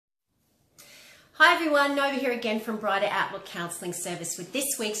Hi everyone, Nova here again from Brighter Outlook Counselling Service with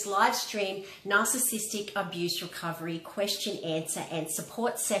this week's live stream Narcissistic Abuse Recovery question, answer and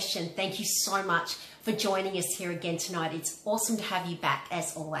support session. Thank you so much for joining us here again tonight. It's awesome to have you back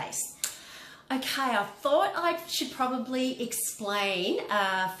as always. Okay, I thought I should probably explain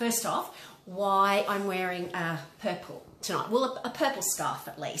first off why I'm wearing purple tonight. Well, a purple scarf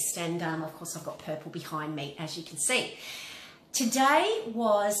at least, and of course I've got purple behind me as you can see. Today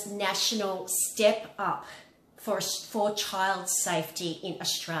was National Step Up for Child Safety in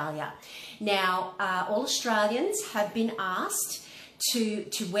Australia. Now, all Australians have been asked to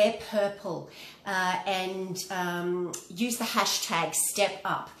wear purple and use the hashtag Step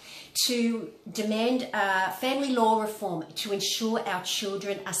Up to demand family law reform to ensure our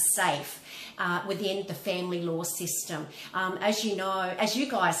children are safe within the family law system. As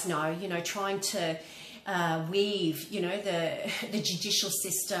you guys know, trying to weave, the judicial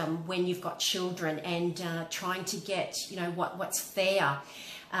system when you've got children and trying to get, what's fair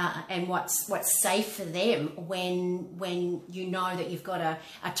and what's safe for them when you know that you've got a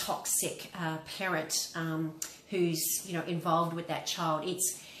toxic parent who's, involved with that child.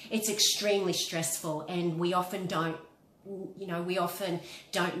 It's extremely stressful, and we often don't know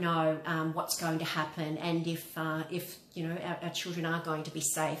what's going to happen, and if our children are going to be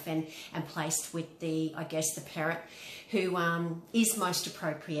safe and placed with the parent who is most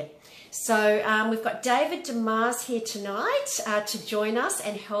appropriate. So we've got David DeMars here tonight to join us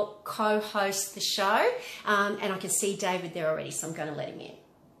and help co-host the show, and I can see David there already, so I'm going to let him in.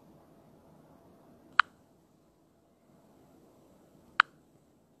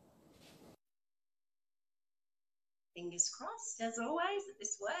 Fingers crossed, as always, that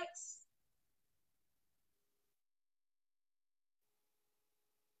this works.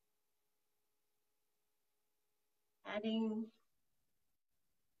 Adding,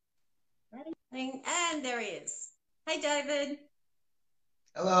 and there he is. Hey, David.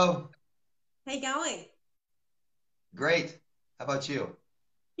 Hello. How you going? Great. How about you?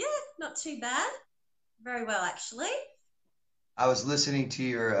 Yeah, not too bad. Very well, actually. I was listening to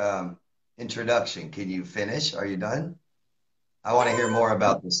your introduction. Can you finish? Are you done? I want to hear more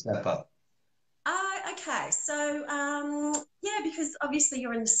about the step up. Okay. So, because obviously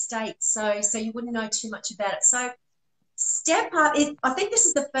you're in the States, so you wouldn't know too much about it. So, step up, I think this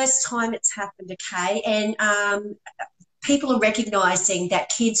is the first time it's happened, okay? And people are recognising that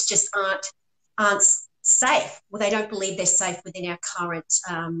kids just aren't safe. Well, they don't believe they're safe within our current,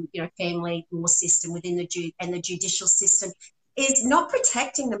 family law system, within the judicial system, is not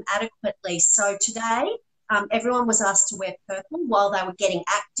protecting them adequately. So today, everyone was asked to wear purple while they were getting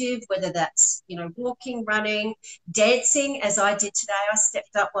active, whether that's, walking, running, dancing, as I did today. I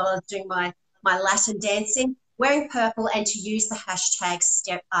stepped up while I was doing my Latin dancing, wearing purple, and to use the hashtag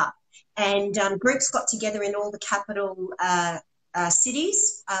Step Up. And groups got together in all the capital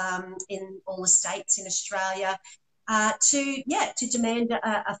cities in all the states in Australia to demand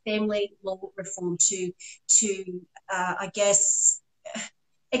a family law reform to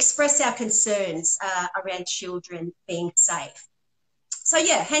express our concerns around children being safe. So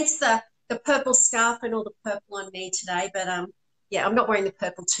yeah, hence the purple scarf and all the purple on me today. But I'm not wearing the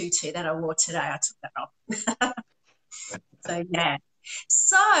purple tutu that I wore today. I took that off. So yeah.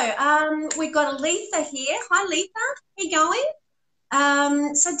 So we've got Aletha here. Hi, Aletha. How you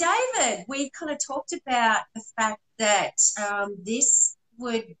going? So David, we kind of talked about the fact that this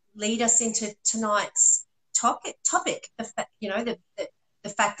would lead us into tonight's topic. The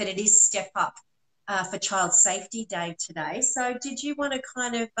fact that it is Step Up for Child Safety Day today. So did you want to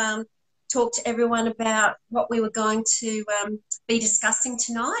kind of talk to everyone about what we were going to be discussing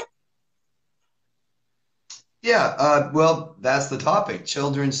tonight? Yeah, well, that's the topic,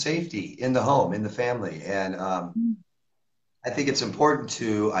 children's safety in the home, in the family. And I think it's important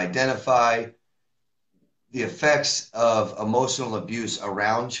to identify the effects of emotional abuse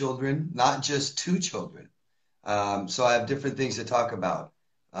around children, not just to children. So I have different things to talk about.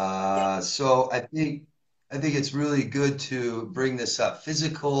 So I think it's really good to bring this up.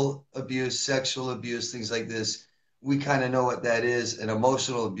 Physical abuse, sexual abuse, things like this, we kind of know what that is. And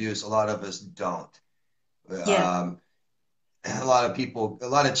emotional abuse, a lot of us don't. Yeah. A lot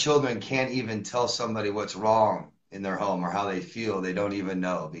of children can't even tell somebody what's wrong in their home or how they feel. They don't even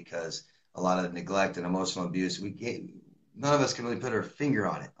know, because a lot of neglect and emotional abuse, none of us can really put our finger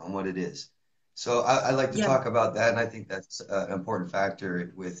on it, on what it is. So I like to talk about that, and I think that's an important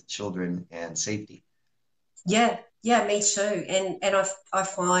factor with children and safety. Yeah, me too. And I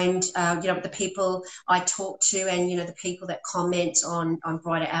find, the people I talk to and, the people that comment on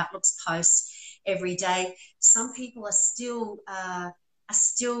Brighter Outlook's posts every day, some people are still are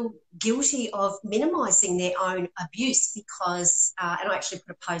still guilty of minimizing their own abuse because, and I actually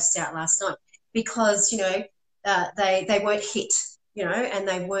put a post out last night, because, they weren't hit, and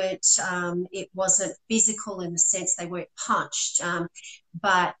they weren't, it wasn't physical in the sense they weren't punched,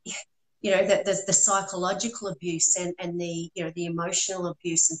 but the psychological abuse and the emotional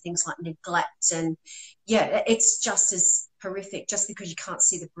abuse and things like neglect, and it's just as horrific. Just because you can't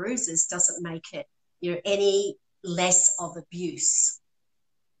see the bruises doesn't make it any less of abuse.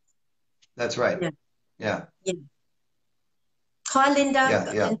 That's right. Yeah. Hi,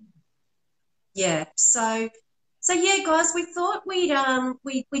 Linda. Yeah. Yeah. So yeah, guys, we thought we'd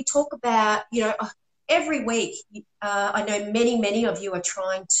talk about, every week. I know many of you are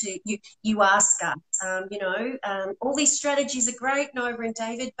trying to, you ask us, all these strategies are great, Nova and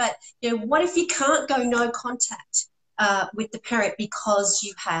David, but what if you can't go no contact with the parent because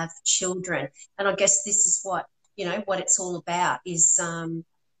you have children? And I guess this is what it's all about, is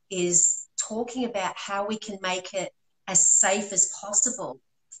talking about how we can make it as safe as possible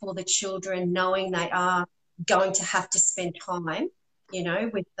for the children, knowing they are going to have to spend time,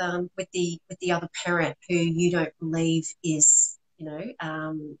 with the other parent who you don't believe is,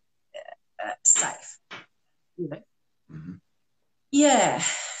 safe. Mm-hmm. Yeah.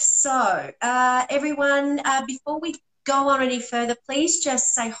 So, everyone, before we go on any further, please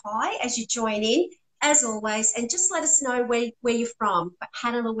just say hi as you join in, as always, and just let us know where you're from. But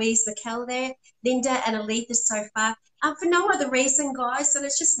Hannah Louise McKell there, Linda and Aletha so far. For no other reason, guys, and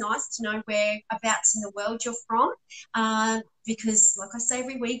it's just nice to know whereabouts in the world you're from, because, like I say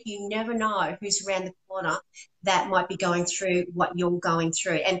every week, you never know who's around the corner that might be going through what you're going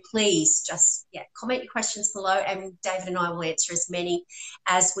through. And please just, comment your questions below, and David and I will answer as many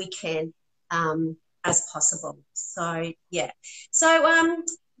as we can as possible. So, So,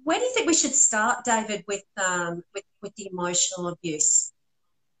 where do you think we should start, David, with the emotional abuse?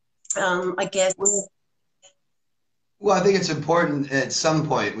 I guess. Well, I think it's important at some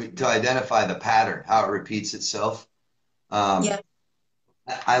point to identify the pattern, how it repeats itself. I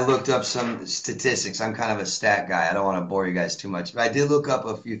looked up some statistics. I'm kind of a stat guy. I don't want to bore you guys too much, but I did look up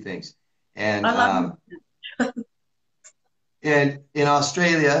a few things. And in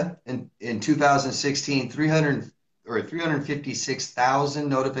Australia, in 2016, 356,000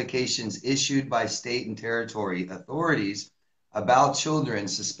 notifications issued by state and territory authorities about children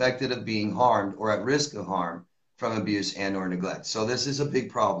suspected of being harmed or at risk of harm from abuse and or neglect. So this is a big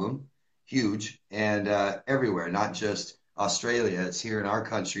problem, huge, and everywhere, not just Australia. It's here in our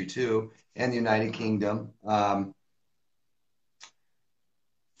country too, and the United Kingdom. 5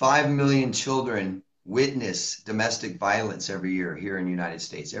 million children witness domestic violence every year here in the United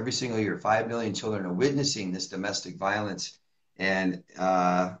States. Every single year, 5 million children are witnessing this domestic violence. And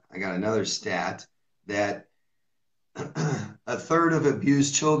I got another stat that a third of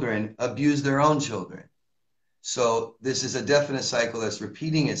abused children abuse their own children. So this is a definite cycle that's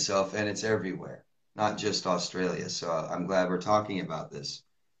repeating itself, and it's everywhere, not just Australia. So I'm glad we're talking about this.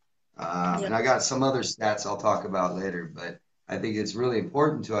 And I got some other stats I'll talk about later, but I think it's really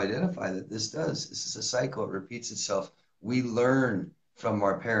important to identify that this is a cycle. It repeats itself. We learn from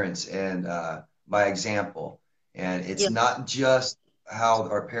our parents and by example. And it's not just how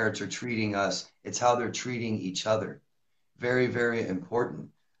our parents are treating us, it's how they're treating each other. Very, very important.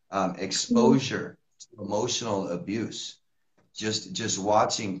 Exposure to emotional abuse. Just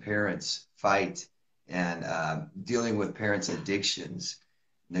watching parents fight and dealing with parents' addictions.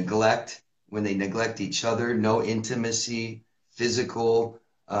 Neglect, when they neglect each other, no intimacy, physical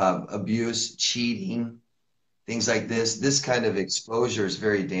abuse, cheating, things like this. This kind of exposure is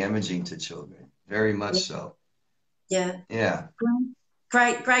very damaging to children, very much so. Yeah.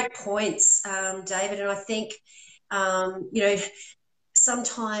 Great points, David. And I think,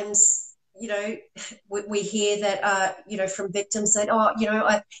 sometimes, we hear that, from victims that,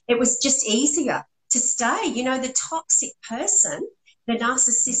 it was just easier to stay. The toxic person, the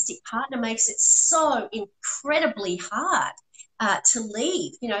narcissistic partner, makes it so incredibly hard to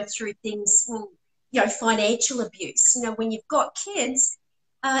leave, through things, financial abuse. When you've got kids,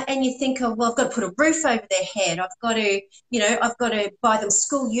 and you think of, well, I've got to put a roof over their head. I've got to buy them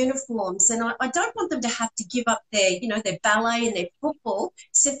school uniforms, and I don't want them to have to give up their ballet and their football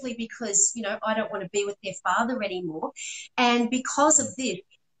simply because, I don't want to be with their father anymore. And because of this,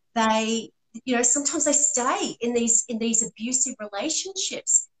 they, sometimes they stay in these abusive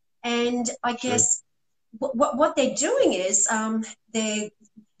relationships. And I guess what they're doing is, the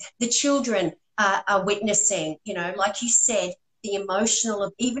children are witnessing, like you said, the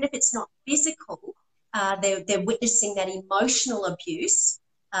emotional, even if it's not physical, they're witnessing that emotional abuse.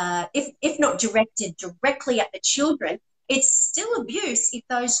 If not directed directly at the children, it's still abuse if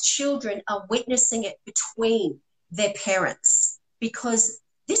those children are witnessing it between their parents, because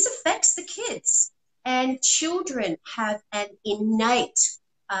this affects the kids. And children have an innate,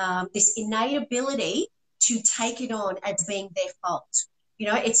 this innate ability to take it on as being their fault. You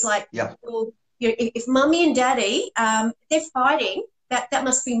know, it's like, Yeah. well, you know, if mummy and daddy, they're fighting, that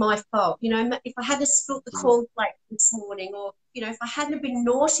must be my fault. You know, if I hadn't spilt the cornflakes this morning, or, you know, if I hadn't been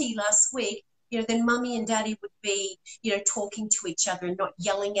naughty last week, you know, then mummy and daddy would be, you know, talking to each other and not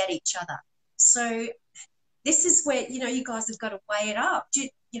yelling at each other. So this is where, you know, you guys have got to weigh it up.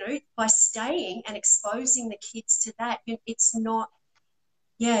 You know, by staying and exposing the kids to that, it's not,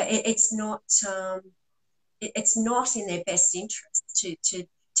 it's not, it's not in their best interest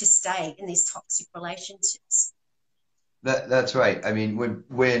to stay in these toxic relationships. That's right. I mean,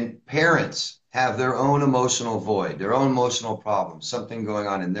 when parents have their own emotional void, their own emotional problems, something going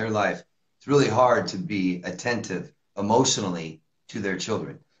on in their life, it's really hard to be attentive emotionally to their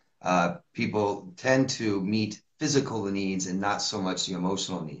children. People tend to meet physical needs and not so much the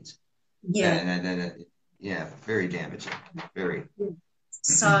emotional needs. Yeah. And yeah, very damaging. Very.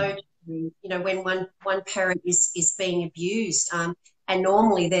 So, you know, when one parent is being abused, and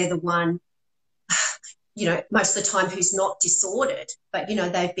normally they're the one, you know, most of the time who's not disordered, but, you know,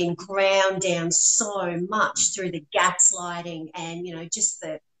 they've been ground down so much through the gaslighting and, you know, just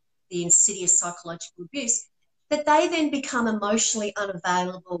the insidious psychological abuse, that they then become emotionally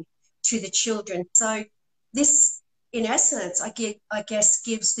unavailable to the children. So this, in essence, I guess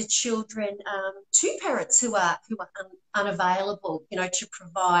gives the children two parents who are unavailable, you know, to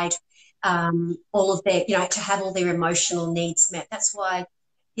provide all of their, you know, to have all their emotional needs met. That's why,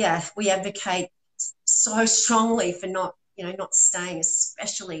 yeah, we advocate so strongly for not staying,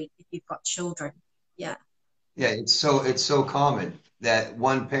 especially if you've got children. Yeah. Yeah, it's so common that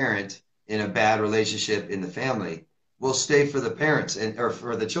one parent in a bad relationship in the family will stay for the parents or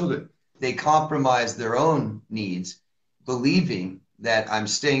for the children. They compromise their own needs, believing that I'm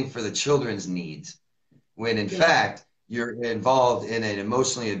staying for the children's needs, when in fact you're involved in an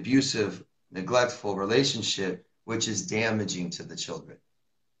emotionally abusive, neglectful relationship, which is damaging to the children,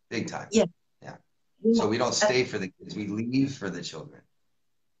 big time. Yeah. So we don't stay for the kids; we leave for the children.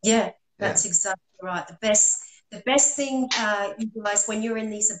 Yeah, that's exactly right. The best thing, you guys, when you're in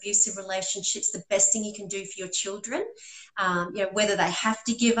these abusive relationships, the best thing you can do for your children, you know, whether they have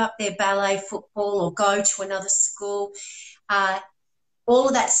to give up their ballet, football, or go to another school, all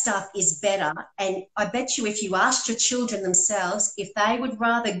of that stuff is better. And I bet you if you asked your children themselves if they would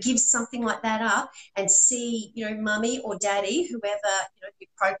rather give something like that up and see, you know, mummy or daddy, whoever, you know, the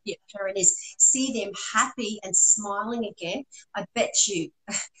appropriate parent is, see them happy and smiling again, I bet you,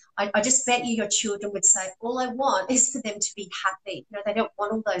 I just bet you your children would say, all I want is for them to be happy. You know, they don't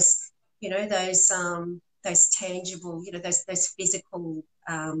want all those, you know, those tangible, you know, those physical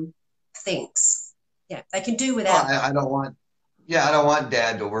things. Yeah, they can do without. Oh, I don't want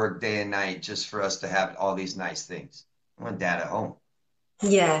dad to work day and night just for us to have all these nice things. I want dad at home.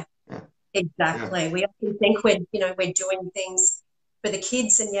 Yeah, exactly. We often think we're doing things for the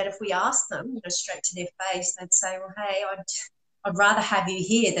kids, and yet if we ask them, you know, straight to their face, they'd say, well, hey, I'd rather have you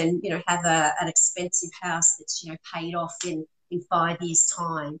here than, you know, have an expensive house that's, you know, paid off in 5 years'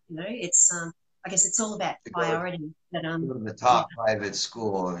 time. You know, it's I guess it's all about priority. But go to the top private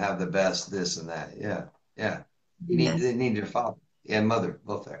school and have the best this and that. Yeah. They need your father and mother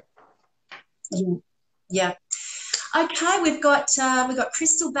both there. Yeah. Okay, we've got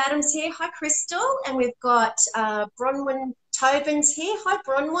Crystal Badams here. Hi, Crystal, and we've got Bronwyn Tobin's here. Hi,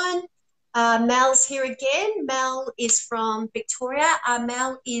 Bronwyn. Mel's here again. Mel is from Victoria.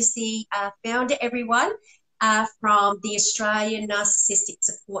 Mel is the founder, everyone, from the Australian Narcissistic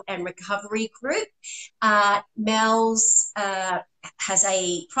Support and Recovery Group. Mel's has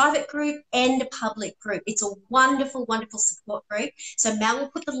a private group and a public group. It's a wonderful, wonderful support group. So Mel will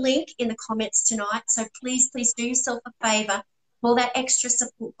put the link in the comments tonight. So please do yourself a favour, all that extra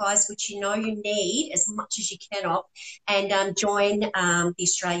support, guys, which you know you need as much as you cannot, and join the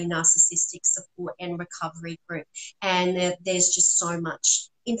Australian Narcissistic Support and Recovery Group. And there's just so much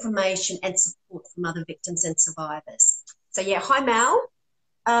information and support from other victims and survivors. So yeah, hi Mel.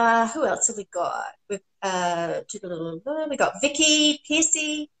 Who else have we got? We got Vicky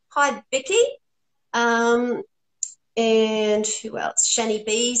Piercy. Hi Vicky. And who else? Shani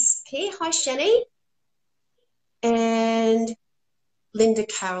B's here. Hi Shani. And Linda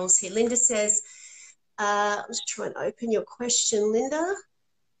Carroll's here. Linda says, I'll just try and open your question, Linda.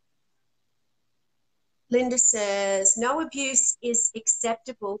 Linda says, no abuse is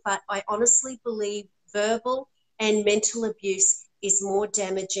acceptable, but I honestly believe verbal and mental abuse is more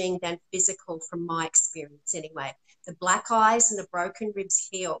damaging than physical from my experience anyway. The black eyes and the broken ribs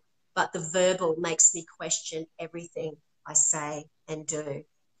heal, but the verbal makes me question everything I say and do.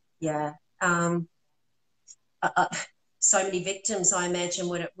 Yeah. Uh, uh, so many victims, I imagine,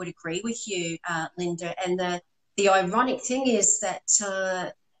 would agree with you, Linda. And the ironic thing is that,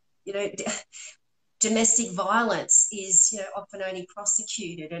 you know, domestic violence is, you know, often only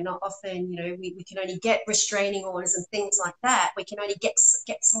prosecuted, and not often, you know, we can only get restraining orders and things like that. We can only get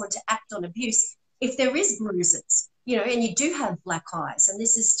someone to act on abuse if there is bruises, you know, and you do have black eyes. And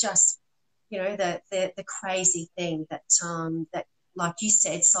this is just, you know, the crazy thing that, that, like you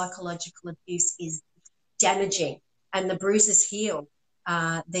said, psychological abuse is damaging, and the bruises heal.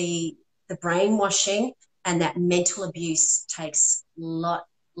 The brainwashing and that mental abuse takes lot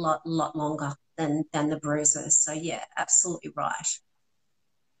longer than the bruises. So yeah, absolutely right.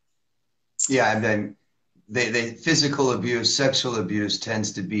 Yeah, and then the physical abuse, sexual abuse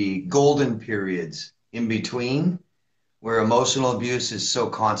tends to be golden periods in between, where emotional abuse is so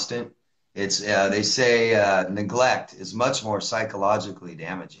constant. It's they say neglect is much more psychologically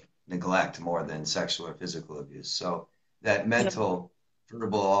damaging. Neglect more than sexual or physical abuse. So that Yeah, mental,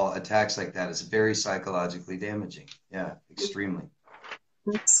 verbal attacks like that is very psychologically damaging. Yeah, extremely.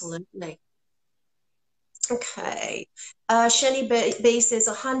 absolutely. Okay. Shani B says,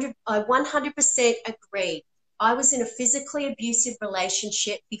 I 100% agree. I was in a physically abusive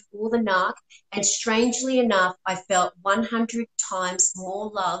relationship before the narc, and strangely enough, I felt 100 times more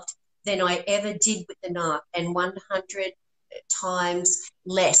loved than I ever did with the narc, and 100 times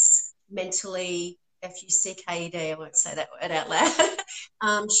less mentally FUCKED. I won't say that word out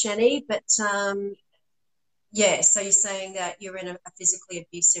loud, Shani, but yeah, so you're saying that you're in a physically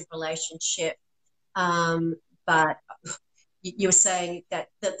abusive relationship, um, but you were saying that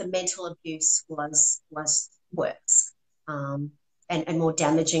the mental abuse was worse, um, and more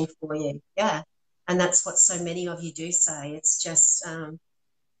damaging for you. Yeah, and that's what so many of you do say. It's just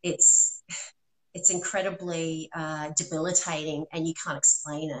it's it's incredibly debilitating, and you can't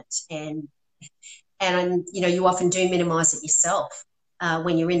explain it. And you know, you often do minimize it yourself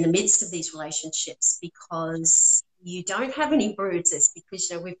when you're in the midst of these relationships, because you don't have any bruises, because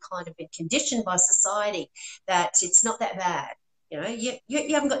you know we've kind of been conditioned by society that it's not that bad. You know,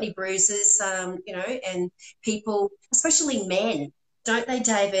 you haven't got any bruises. You know, and people, especially men, don't they,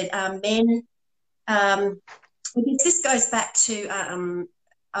 David? Men. This goes back to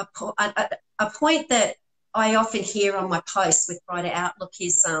a point that I often hear on my posts with Brighter Outlook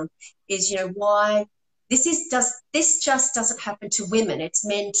is, you know, why this just doesn't happen to women, it's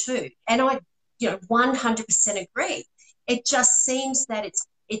men too. And I, you know, 100% agree. It just seems that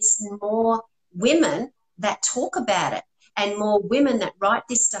it's more women that talk about it, and more women that write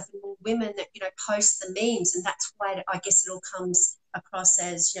this stuff, and more women that, you know, post the memes, and that's why I guess it all comes across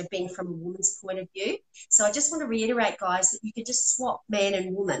as, you know, being from a woman's point of view. So I just want to reiterate, guys, that you could just swap man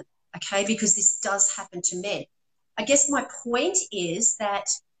and woman, okay, because this does happen to men. I guess my point is that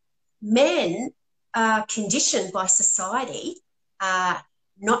men are conditioned by society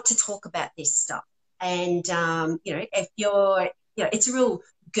not to talk about this stuff. And, you know, if you're, you know, it's a real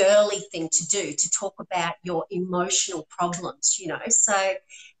girly thing to do, to talk about your emotional problems, you know. So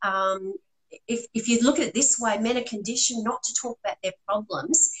if you look at it this way, men are conditioned not to talk about their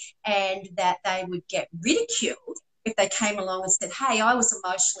problems, and that they would get ridiculed if they came along and said, hey, I was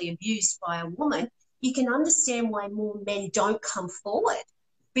emotionally abused by a woman. You can understand why more men don't come forward,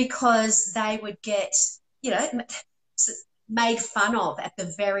 because they would get, you know, made fun of at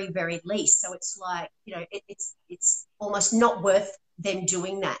the very, very least. So it's like, you know, it's almost not worth them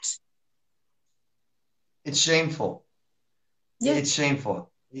doing that. It's shameful. Yeah. It's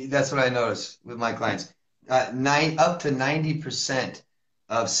shameful. That's what I notice with my clients. Up to 90%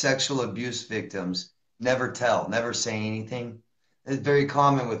 of sexual abuse victims never tell, never say anything. It's very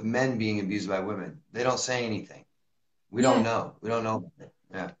common with men being abused by women. They don't say anything. We don't Yeah. know. We don't know.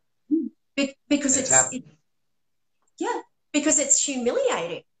 Yeah. Because It's happening. yeah, because it's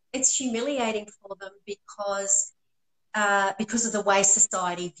humiliating. It's humiliating for them because of the way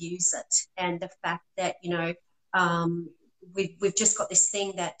society views it, and the fact that, you know, we've just got this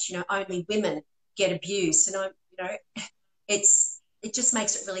thing that, you know, only women get abused, and you know, it just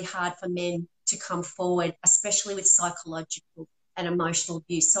makes it really hard for men to come forward, especially with psychological and emotional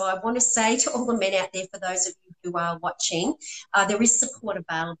abuse. So I want to say to all the men out there, for those of you who are watching, there is support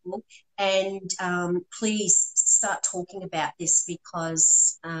available, and please start talking about this,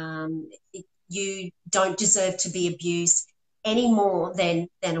 because you don't deserve to be abused any more than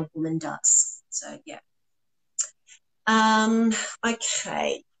a woman does. So yeah.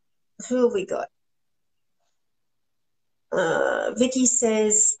 Okay, who have we got? Vicky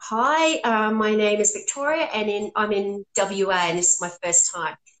says, hi, my name is Victoria and I'm in WA and this is my first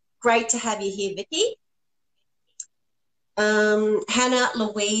time. Great to have you here, Vicky. Hannah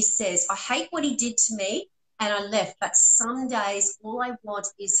Louise says, I hate what he did to me and I left, but some days all I want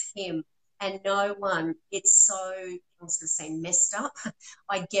is him and no one. It's so, I was going to say messed up.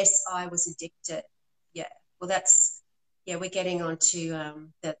 I guess I was addicted. Yeah, well, yeah, we're getting on to,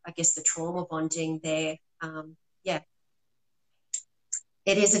 I guess, the trauma bonding there. Yeah,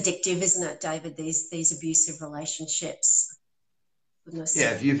 it is addictive, isn't it, David, these abusive relationships? Goodness.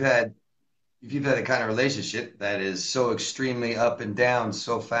 Yeah, if you've had a kind of relationship that is so extremely up and down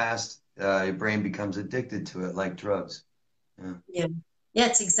so fast, your brain becomes addicted to it like drugs. Yeah. Yeah. Yeah,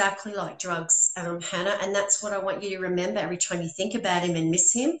 it's exactly like drugs, Hannah, and that's what I want you to remember every time you think about him and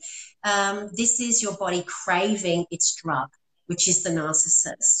miss him. This is your body craving its drug, which is the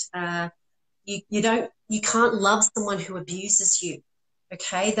narcissist. You can't love someone who abuses you.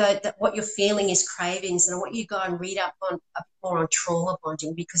 Okay, what you're feeling is cravings, and I want you to go and read up more on trauma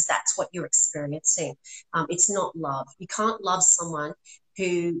bonding because that's what you're experiencing. It's not love. You can't love someone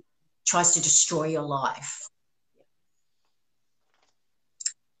who tries to destroy your life.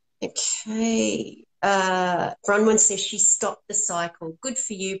 Okay. Bronwyn says she stopped the cycle. Good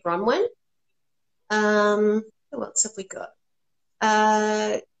for you, Bronwyn. Who else have we got?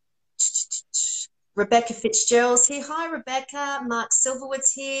 Rebecca Fitzgerald's here. Hi, Rebecca. Mark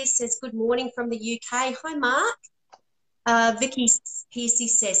Silverwood's here. Says good morning from the UK. Hi, Mark. Vicky Piercy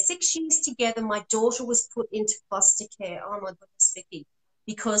says 6 years together, my daughter was put into foster care. Oh, my goodness, Vicky.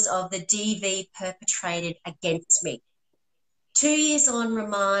 Because of the DV perpetrated against me. 2 years on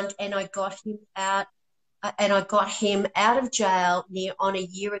remand, and I got him out. Of jail on a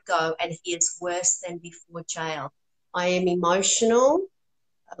year ago, and he is worse than before jail. I am emotional.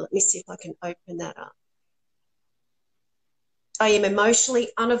 Let me see if I can open that up. I am emotionally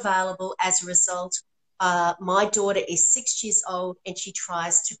unavailable as a result. My daughter is 6 years old and she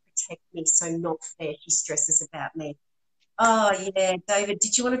tries to protect me, so not fair. She stresses about me. Oh, yeah, David,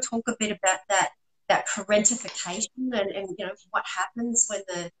 did you want to talk a bit about that parentification and you know, what happens when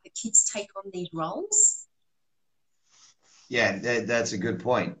the kids take on these roles? Yeah, that's a good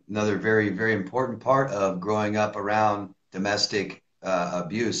point. Another very, very important part of growing up around domestic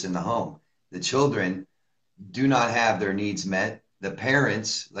abuse in the home. The children do not have their needs met. The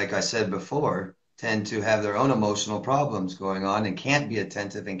parents, like I said before, tend to have their own emotional problems going on and can't be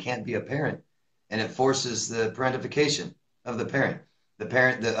attentive and can't be a parent. And it forces the parentification of the parent,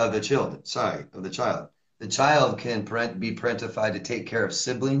 of the child, sorry, of the child. The child can be parentified to take care of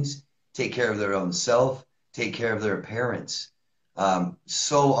siblings, take care of their own self, take care of their parents.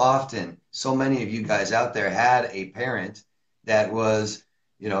 So often, so many of you guys out there had a parent that was,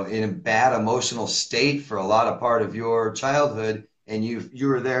 you know, in a bad emotional state for a lot of part of your childhood, and you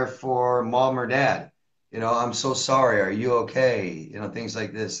were there for mom or dad. You know, I'm so sorry. Are you okay? You know, things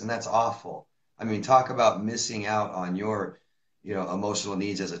like this, and that's awful. I mean, talk about missing out on your, you know, emotional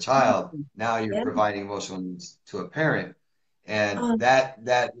needs as a child. Now you're Yeah. providing emotional needs to a parent, and Oh, that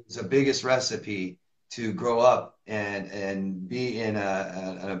is the biggest recipe to grow up and be in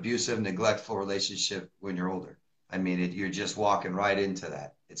an abusive, neglectful relationship when you're older. I mean, you're just walking right into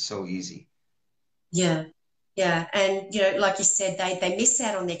that. It's so easy. yeah. Yeah. And, you know, like you said, they miss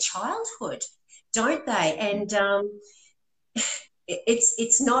out on their childhood, don't they? And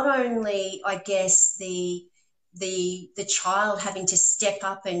it's not only, I guess, the child having to step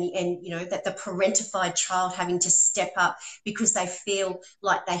up and you know that the parentified child having to step up because they feel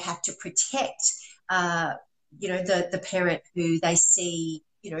like they have to protect you know the parent who they see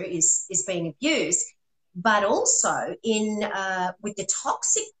you know is being abused, but also in with the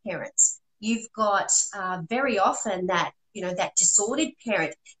toxic parents you've got very often that you know that disordered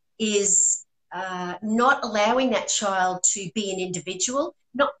parent is not allowing that child to be an individual,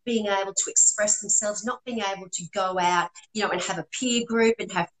 not being able to express themselves, not being able to go out, you know, and have a peer group and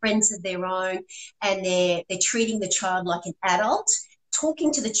have friends of their own, and they're treating the child like an adult,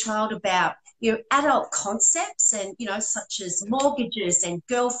 talking to the child about you know adult concepts and you know such as mortgages and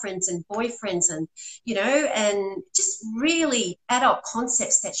girlfriends and boyfriends and you know and just really adult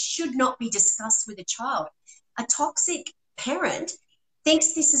concepts that should not be discussed with a child. A toxic parent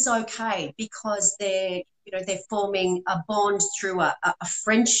thinks this is okay because they're you know they're forming a bond through a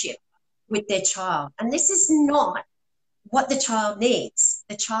friendship with their child, and this is not what the child needs.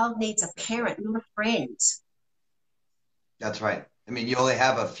 The child needs a parent, not a friend. That's right. I mean, you only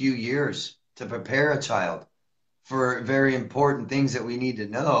have a few years to prepare a child for very important things that we need to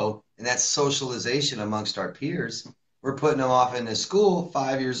know, and that's socialization amongst our peers. We're putting them off into school,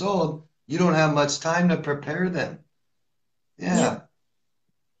 5 years old. You don't have much time to prepare them. Yeah. Yeah.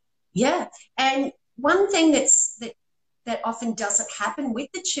 Yeah. And one thing that often doesn't happen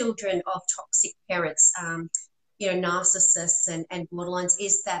with the children of toxic parents, narcissists and borderlines,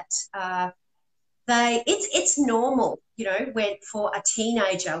 is that it's normal, when for a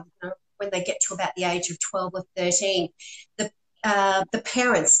teenager, when they get to about the age of 12 or 13, the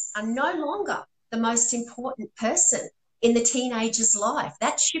parents are no longer the most important person in the teenager's life.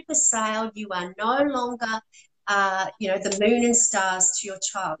 That ship has sailed. You are no longer, the moon and stars to your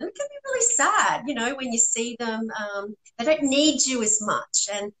child. And it can be really sad, when you see them. They don't need you as much.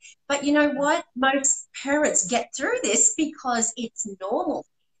 But you know what? Most parents get through this because it's normal.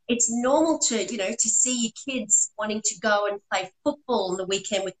 It's normal to see your kids wanting to go and play football on the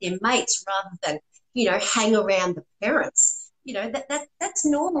weekend with their mates rather than, hang around the parents. That's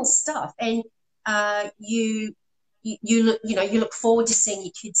normal stuff. And you look forward to seeing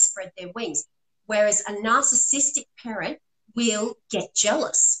your kids spread their wings. Whereas a narcissistic parent will get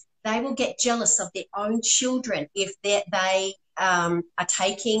jealous. They will get jealous of their own children if they are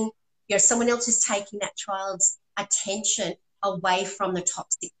taking, someone else is taking that child's attention away from the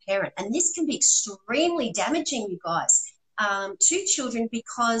toxic parent. And this can be extremely damaging, you guys, to children,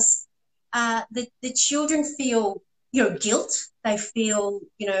 because the children feel, guilt. They feel,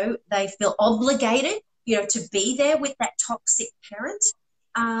 obligated, to be there with that toxic parent.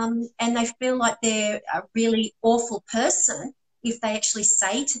 And they feel like they're a really awful person if they actually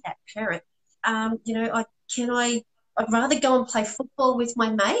say to that parent, I'd rather go and play football with my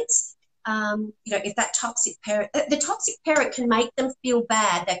mates. If that the toxic parent can make them feel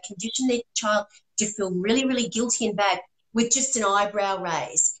bad. They condition their child to feel really, really guilty and bad with just an eyebrow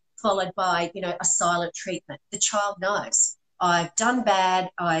raise, followed by, a silent treatment. The child knows, I've done bad.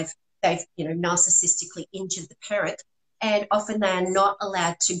 They've narcissistically injured the parent. And often they are not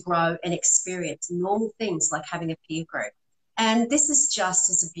allowed to grow and experience normal things like having a peer group. And this is just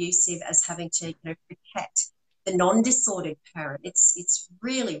as abusive as having to, protect the non-disordered parent. It's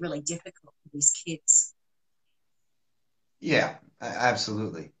really, really difficult for these kids. Yeah,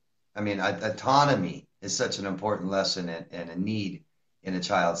 absolutely. I mean, autonomy is such an important lesson and a need in a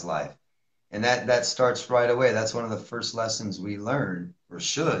child's life. And that starts right away. That's one of the first lessons we learn, or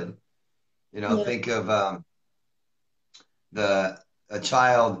should. Yeah. Think of a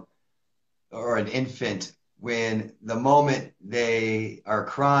child or an infant, when the moment they are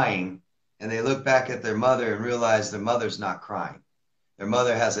crying and they look back at their mother and realize their mother's not crying. Their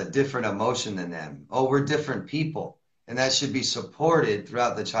mother has a different emotion than them. Oh, we're different people. And that should be supported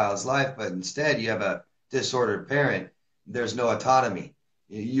throughout the child's life. But instead, you have a disordered parent. There's no autonomy.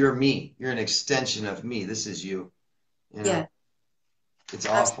 You're me. You're an extension of me. This is you. Yeah. It's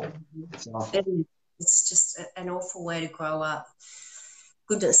awful. It's awful. It's just an awful way to grow up.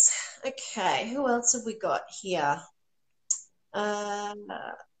 Goodness. Okay, who else have we got here?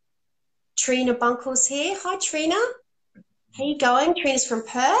 Trina Bunkle's here. Hi, Trina. How you going? Trina's from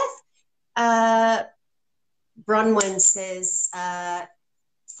Perth. Bronwyn says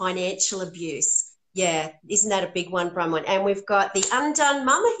financial abuse. Yeah, isn't that a big one, Bronwyn? And we've got the Undone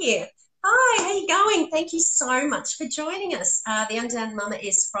Mama here. Hi, how you going? Thank you so much for joining us. The Undone Mama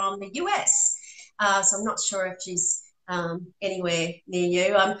is from the US, so I'm not sure if she's anywhere near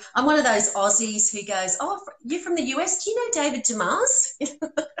you. I'm one of those Aussies who goes, oh, you're from the US? Do you know David Demars?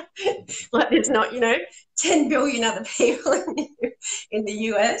 Like there's not, 10 billion other people in the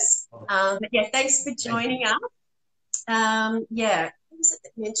US. But yeah, thanks for joining us. Yeah, who was it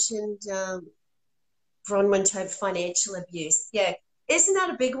that mentioned Bronwyn to have financial abuse? Yeah, isn't that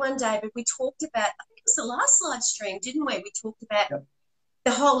a big one, David? We talked about, I think it was the last live stream, didn't we? We talked about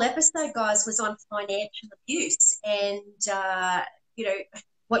the whole episode, guys, was on financial abuse and,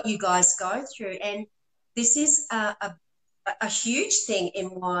 what you guys go through. And this is a huge thing in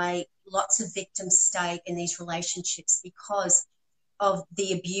why lots of victims stay in these relationships, because of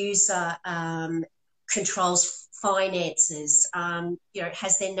the abuser controls finances,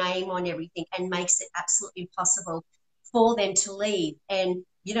 has their name on everything and makes it absolutely impossible for them to leave. And,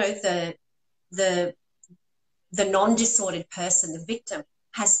 the non-disordered person, the victim,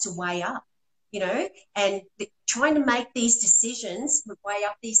 has to weigh up, and trying to make these decisions, weigh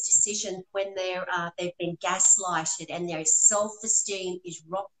up these decisions when they've been gaslighted and their self-esteem is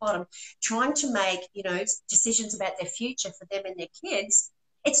rock bottom, trying to make, decisions about their future for them and their kids.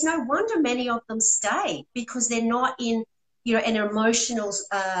 It's no wonder many of them stay, because they're not in, an emotional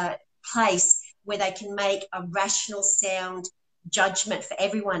place where they can make a rational, sound judgment for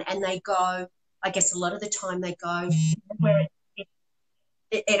everyone. And they go, I guess a lot of the time they go where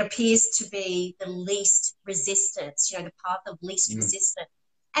it appears to be the least resistance, the path of least resistance,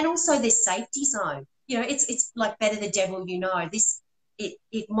 and also their safety zone. it's like better the devil you know.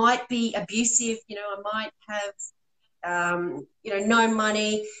 It might be abusive. I might have no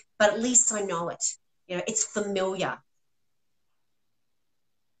money, but at least I know it. It's familiar.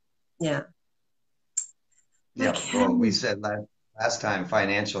 Yeah. Yeah. Okay. Well, we said last time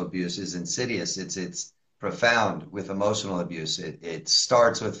financial abuse is insidious. It's profound with emotional abuse. It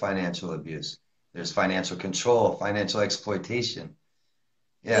starts with financial abuse. There's financial control, financial exploitation.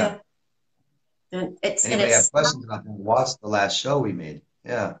 Yeah. Yeah. And it's and Anybody have it's questions about that? Watch the last show we made.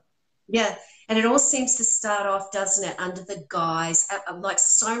 Yeah. Yeah, and it all seems to start off, doesn't it, under the guise, like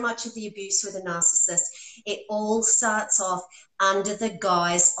so much of the abuse with a narcissist, it all starts off under the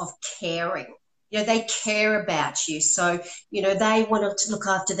guise of caring. They care about you. So, they want to look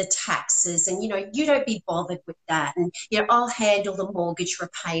after the taxes and, you don't be bothered with that. And, I'll handle the mortgage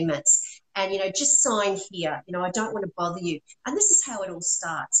repayments and, just sign here. I don't want to bother you. And this is how it all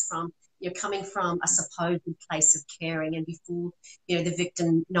starts from, coming from a supposed place of caring, and before the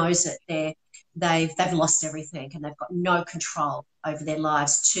victim knows it, they've lost everything and they've got no control over their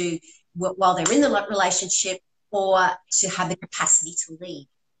lives while they're in the relationship, or to have the capacity to leave.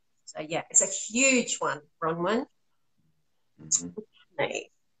 So yeah, it's a huge one. Wrong one. Mm-hmm.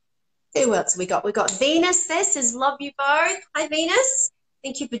 Okay. Who else we got? We got Venus there, says love you both. Hi Venus.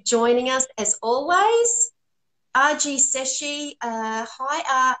 Thank you for joining us as always. RG Seshi,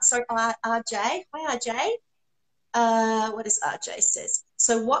 hi, RJ. Hi, RJ. What does RJ says?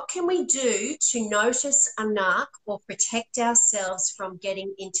 So what can we do to notice a narc or protect ourselves from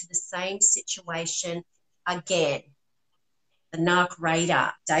getting into the same situation again? The narc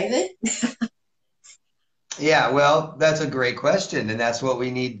radar. David? Yeah, well, that's a great question. And that's what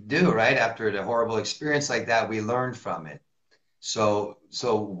we need to do, right? After a horrible experience like that, we learn from it. So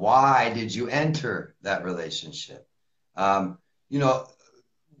why did you enter that relationship? Um, you know,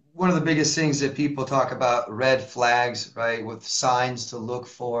 one of the biggest things that people talk about, red flags, right, with signs to look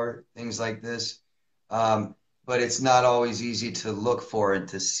for, things like this. But it's not always easy to look for and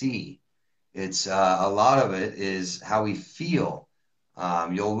to see. It's a lot of it is how we feel.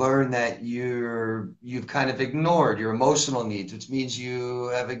 You'll learn that you've kind of ignored your emotional needs, which means you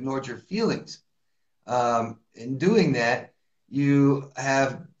have ignored your feelings. In doing that, you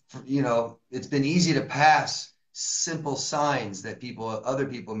have, it's been easy to pass simple signs that other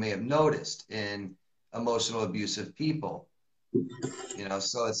people may have noticed in emotional abusive people.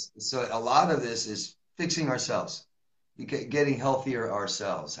 So a lot of this is fixing ourselves, getting healthier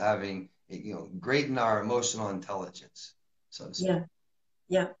ourselves, having, greaten our emotional intelligence, so to speak. Yeah,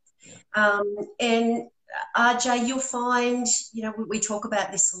 yeah. Yeah. And RJ, you'll find, we talk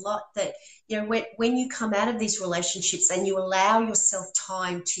about this a lot, that, when you come out of these relationships and you allow yourself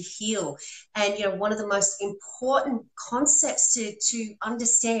time to heal, and, one of the most important concepts to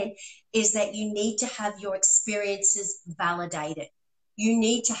understand is that you need to have your experiences validated. You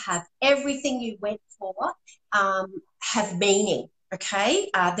need to have everything you went for have meaning. Okay,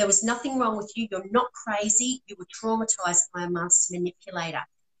 there was nothing wrong with you. You're not crazy. You were traumatized by a master manipulator.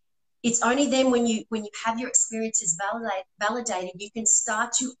 It's only then when you have your experiences validated, you can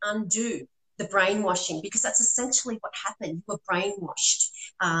start to undo the brainwashing, because that's essentially what happened. You were brainwashed,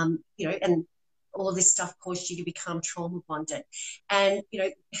 and all of this stuff caused you to become trauma bonded. And,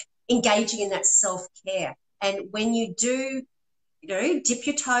 engaging in that self-care. And when you do, dip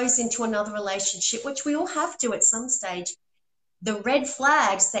your toes into another relationship, which we all have to at some stage, the red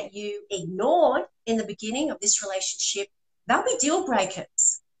flags that you ignored in the beginning of this relationship, they'll be deal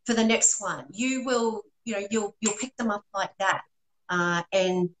breakers for the next one. You will, you'll pick them up like that,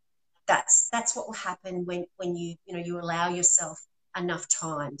 and that's what will happen when you allow yourself enough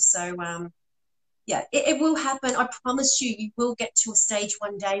time. So yeah, it will happen. I promise you, you will get to a stage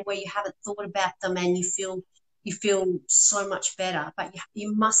one day where you haven't thought about them and you feel so much better. But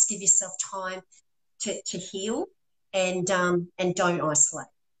you must give yourself time to heal, and don't isolate.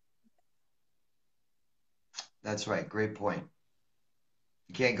 That's right. Great point.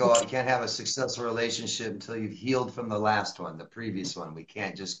 You can't go out, you can't have a successful relationship until you've healed from the last one, the previous one. We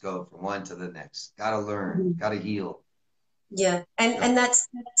can't just go from one to the next. Got to learn, got to heal. Yeah, and that's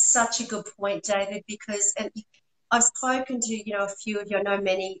such a good point, David, because I've spoken to, a few of you, I know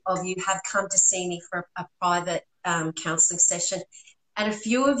many of you have come to see me for a private counselling session, and a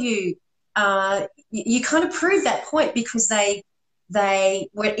few of you, you kind of prove that point, because they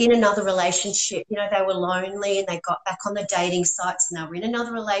were in another relationship, they were lonely and they got back on the dating sites and they were in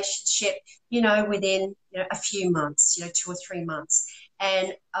another relationship, within, a few months, 2 or 3 months.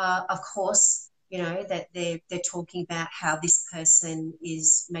 And, of course, that they're talking about how this person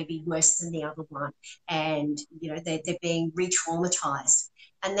is maybe worse than the other one, and they're being re-traumatized,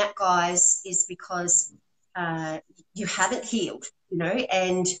 and that, guys, is because you haven't healed,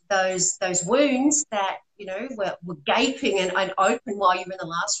 and those wounds that were gaping and open while you were in the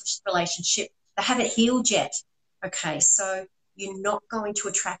last relationship, they haven't healed yet. Okay, so you're not going to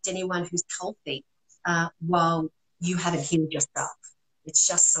attract anyone who's healthy while you haven't healed yourself. It's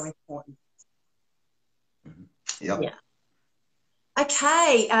just so important. Yep. Yeah.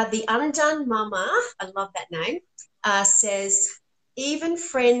 Okay, the Undone Mama, I love that name, says, even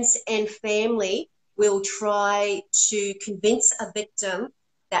friends and family will try to convince a victim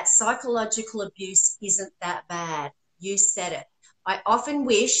that psychological abuse isn't that bad. You said it. I often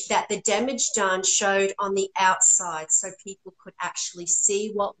wish that the damage done showed on the outside so people could actually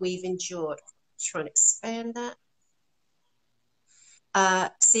see what we've endured. Trying to expand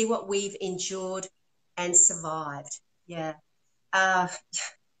that. See what we've endured and survived. Yeah. Yeah,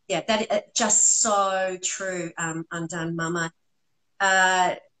 that just so true, Undone Mama.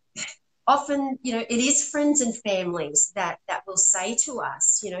 Often, it is friends and families that will say to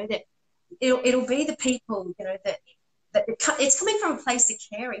us, that it'll be the people, that it's coming from a place of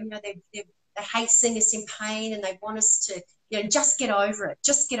caring. They hate seeing us in pain, and they want us to, just get over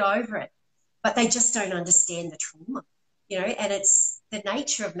it, but they just don't understand the trauma, and it's the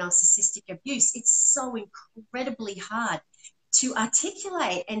nature of narcissistic abuse. It's so incredibly hard to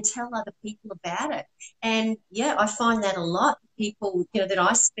articulate and tell other people about it. And yeah, I find that a lot. People, that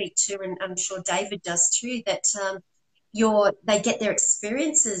I speak to, and I'm sure David does too, that they get their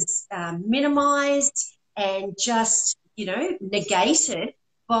experiences minimized and just, negated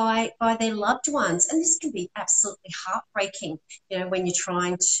by their loved ones. And this can be absolutely heartbreaking, when you're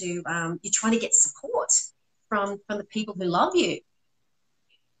trying to get support from the people who love you.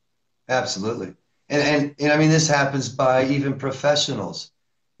 Absolutely. And I mean, this happens by even professionals,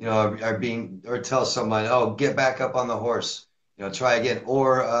 or tell someone, oh, get back up on the horse, try again,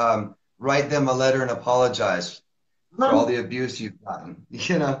 or write them a letter and apologize for all the abuse you've gotten.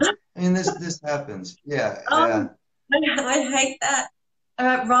 I mean, this happens. Yeah. Yeah. I hate that.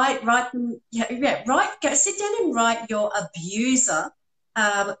 Write them. Yeah. Go sit down and write your abuser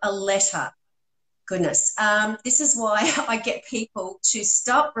a letter. Goodness. This is why I get people to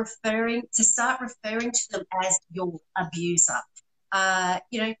start referring to them as your abuser.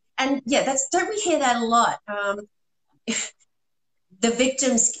 And yeah, don't we hear that a lot? The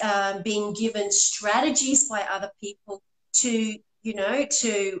victims being given strategies by other people to,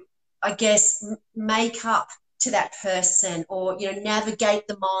 I guess, make up to that person, or, navigate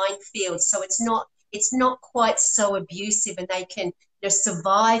the minefield. So it's not quite so abusive, and they can,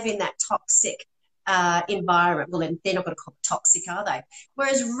 survive in that toxic environment. Well, then they're not going to call it toxic, are they?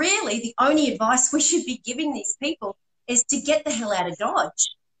 Whereas really the only advice we should be giving these people is to get the hell out of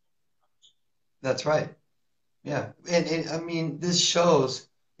Dodge. That's right. Yeah. And I mean, this shows,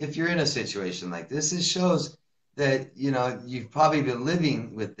 if you're in a situation like this, it shows that, you've probably been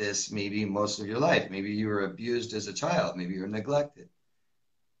living with this maybe most of your life. Maybe you were abused as a child. Maybe you were neglected,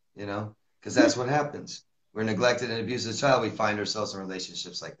 because that's what happens. We're neglected and abused as a child. We find ourselves in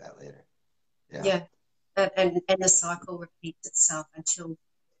relationships like that later. Yeah. And the cycle repeats itself until,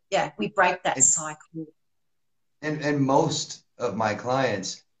 we break that cycle. And most of my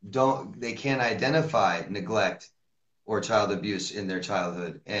clients they can't identify neglect or child abuse in their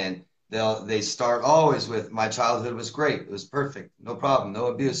childhood. And they start always with, my childhood was great. It was perfect. No problem. No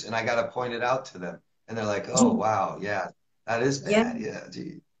abuse. And I got to point it out to them. And they're like, oh, wow. Yeah, that is bad. Yeah.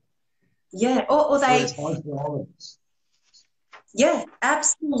 Gee. Yeah. Or they, it's hard for all of us. Yeah,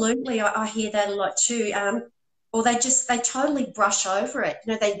 absolutely. I hear that a lot too. Or they totally brush over it.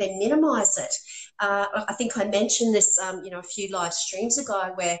 They minimize it. I think I mentioned this, a few live streams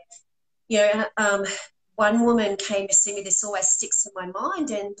ago, where, one woman came to see me. This always sticks in my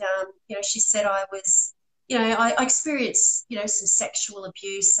mind. And, she said, I experienced, some sexual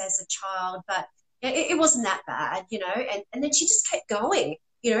abuse as a child, but it wasn't that bad, and then she just kept going,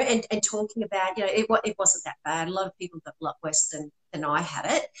 and talking about, it wasn't that bad. A lot of people got a lot worse than I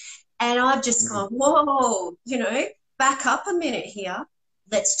had it. And I've just gone, whoa, back up a minute here.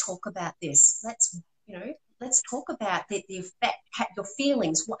 Let's talk about this. Let's talk about the effect, your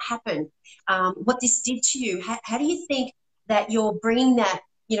feelings, what happened, what this did to you. How do you think that you're bringing that,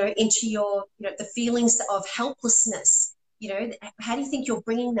 into your, the feelings of helplessness? How do you think you're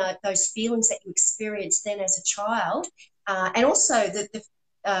bringing those feelings that you experienced then as a child? And also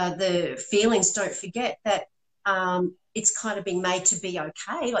the feelings, don't forget that it's kind of being made to be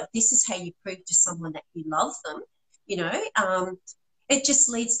okay. Like, this is how you prove to someone that you love them, it just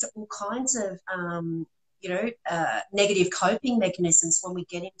leads to all kinds of, negative coping mechanisms when we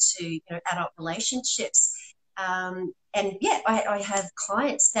get into, adult relationships. And yeah, I have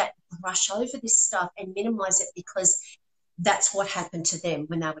clients that brush over this stuff and minimize it because that's what happened to them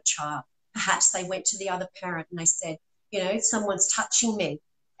when they were a child. Perhaps they went to the other parent and they said, someone's touching me.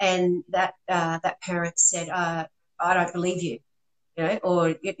 And that parent said, I don't believe you,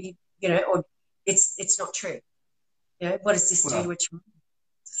 or it's not true. What does this do to Well, a child?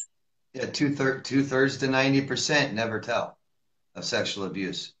 yeah, two-thirds to 90% never tell of sexual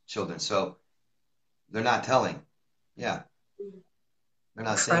abuse children. So they're not telling. Yeah, they're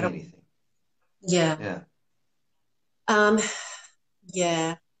not saying Incredible. anything. Yeah. Yeah. Um,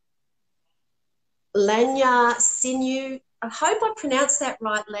 yeah. Lanya Sinu, I hope I pronounced that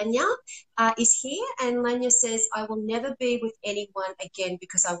right, Lanya, is here. And Lanya says, I will never be with anyone again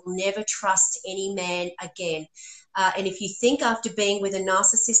because I will never trust any man again. And if you think after being with a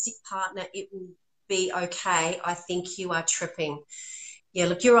narcissistic partner, it will be okay, I think you are tripping. Yeah,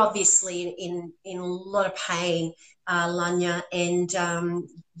 look, you're obviously in a lot of pain, Lanya, and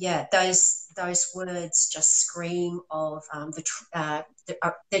yeah, those words just scream of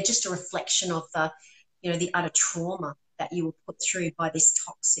they're just a reflection of the utter trauma that you were put through by this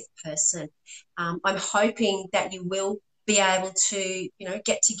toxic person. I'm hoping that you will be able to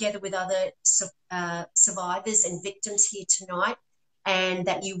get together with other survivors and victims here tonight, and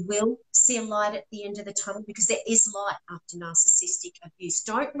that you will see a light at the end of the tunnel, because there is light after narcissistic abuse.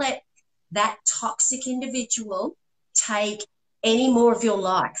 Don't let that toxic individual take any more of your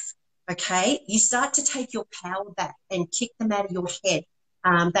life, okay? You start to take your power back and kick them out of your head.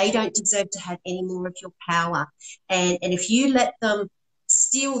 They don't deserve to have any more of your power. And if you let them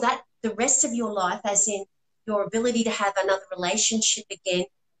steal that, the rest of your life, as in your ability to have another relationship again,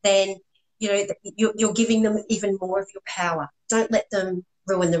 then you're giving them even more of your power. Don't let them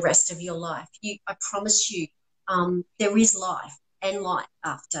ruin the rest of your life. I promise you, there is life and light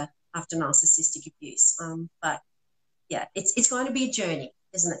after narcissistic abuse. But yeah, it's going to be a journey,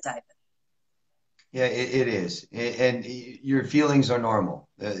 isn't it, David? Yeah, it is. And your feelings are normal.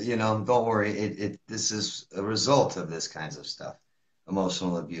 Don't worry. This is a result of this kinds of stuff,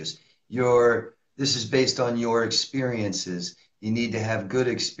 emotional abuse. This is based on your experiences. You need to have good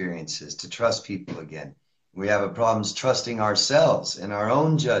experiences to trust people again. We have problems trusting ourselves and our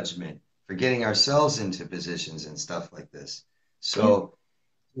own judgment, for getting ourselves into positions and stuff like this. So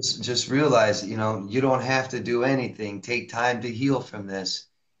just realize, you don't have to do anything. Take time to heal from this.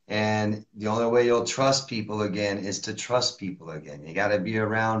 And the only way you'll trust people again is to trust people again. You got to be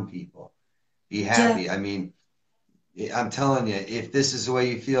around people. Be Yeah, happy. I mean, I'm telling you, if this is the way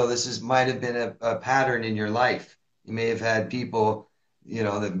you feel, might have been a pattern in your life. You may have had people, that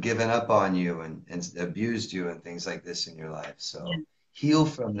have given up on you and abused you and things like this in your life. yeah, So heal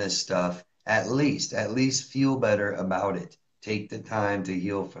from this stuff. At least feel better about it. Take the time to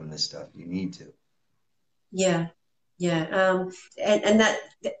heal from this stuff. You need to. yeah, yeah. And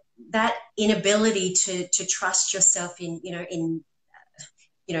that inability to trust yourself in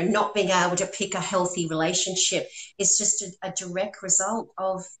not being able to pick a healthy relationship is just a direct result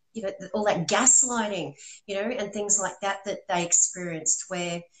of, all that gaslighting, and things like that they experienced,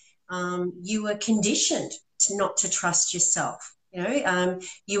 where you were conditioned not to trust yourself.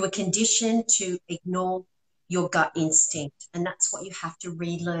 You were conditioned to ignore your gut instinct, and that's what you have to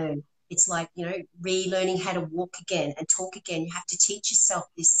relearn. It's like, relearning how to walk again and talk again. You have to teach yourself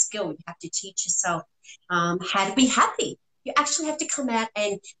this skill. You have to teach yourself how to be happy. You actually have to come out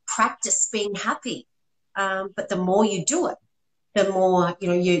and practice being happy. But the more you do it, the more,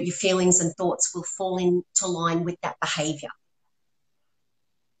 your feelings and thoughts will fall into line with that behavior.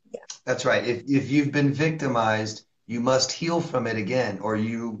 Yeah. That's right. If you've been victimized, you must heal from it again, or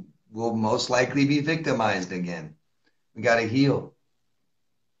you will most likely be victimized again. We got to heal.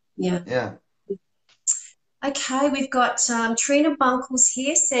 Yeah. Yeah. Okay, we've got Trina Bunkles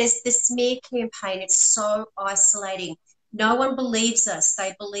here, says the smear campaign, it's so isolating. No one believes us.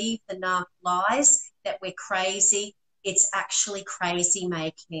 They believe the narc lies, that we're crazy. It's actually crazy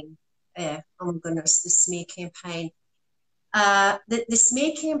making. Yeah, oh my goodness, the smear campaign. The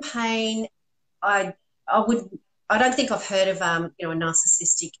smear campaign, I I would I don't think I've heard of a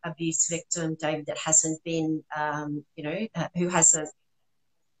narcissistic abuse victim, David, that hasn't been who hasn't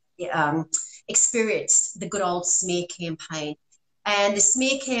um, experienced the good old smear campaign. And the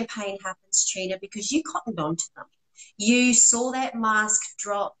smear campaign happens, Trina, because you cottoned on to them. You saw that mask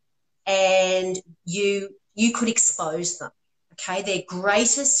drop, and you could expose them. Okay, their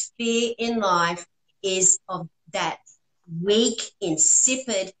greatest fear in life is of that weak,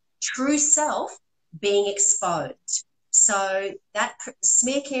 insipid, true self being exposed. So that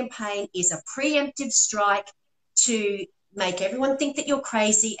smear campaign is a preemptive strike to make everyone think that you're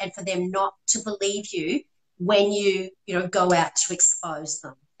crazy and for them not to believe you when you go out to expose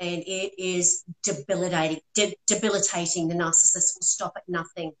them. And it is debilitating. The narcissist will stop at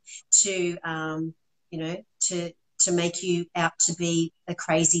nothing to, to make you out to be a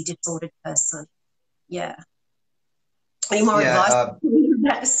crazy, disordered person. Yeah. Any more advice about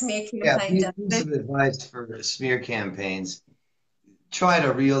the smear campaign, Piece David? of advice for smear campaigns: try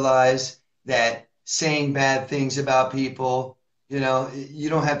to realize that saying bad things about people, you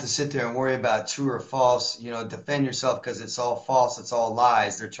don't have to sit there and worry about true or false, defend yourself because it's all false, it's all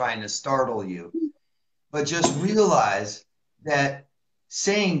lies. They're trying to startle you. But just realize that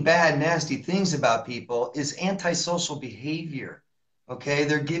saying bad, nasty things about people is antisocial behavior. Okay?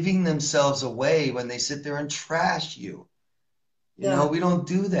 They're giving themselves away when they sit there and trash you. We don't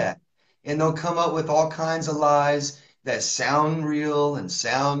do that. And they'll come up with all kinds of lies that sound real and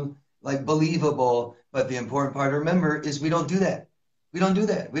sound like believable. But the important part to remember is we don't do that. We don't do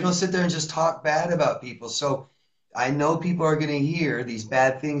that. We don't sit there and just talk bad about people. So I know people are going to hear these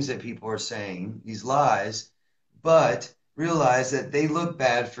bad things that people are saying, these lies, but realize that they look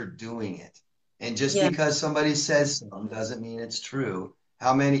bad for doing it. And just because somebody says something doesn't mean it's true.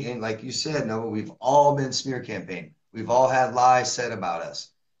 How many, and like you said, Noah, we've all been smear campaign. We've all had lies said about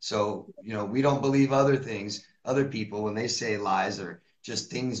us. So, we don't believe other people, when they say lies or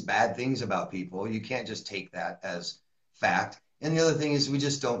just bad things about people. You can't just take that as fact. And the other thing is we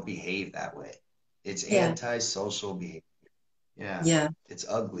just don't behave that way. It's antisocial behavior. Yeah. It's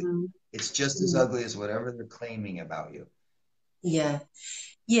ugly. It's just as ugly as whatever they're claiming about you. Yeah.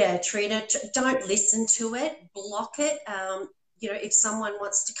 Yeah, Trina, don't listen to it. Block it. If someone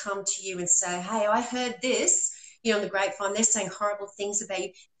wants to come to you and say, hey, I heard this, on the grapevine, they're saying horrible things about you,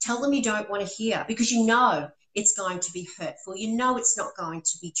 tell them you don't want to hear, because it's going to be hurtful. It's not going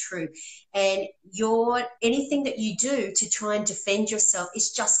to be true. And anything that you do to try and defend yourself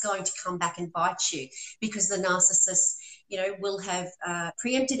is just going to come back and bite you, because the narcissist, will have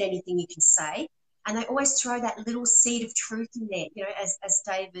preempted anything you can say. And they always throw that little seed of truth in there, as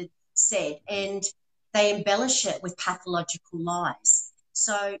David said, and they embellish it with pathological lies.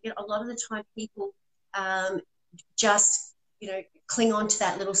 So a lot of the time people just, cling on to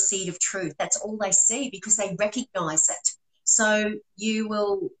that little seed of truth. That's all they see because they recognize it. So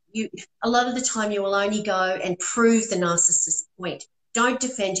a lot of the time you will only go and prove the narcissist's point. Don't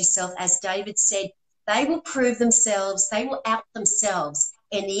defend yourself. As David said, they will prove themselves. They will out themselves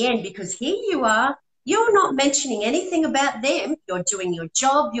in the end, because here you are, you're not mentioning anything about them. You're doing your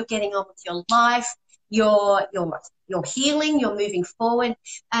job. You're getting on with your life. You're healing. You're moving forward.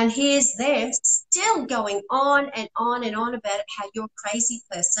 And here's them still going on and on and on about it, how you're a crazy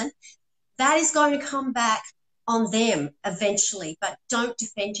person. That is going to come back on them eventually, but don't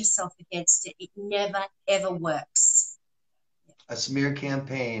defend yourself against it. It never, ever works. A smear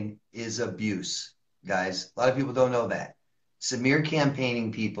campaign is abuse, guys. A lot of people don't know that. Smear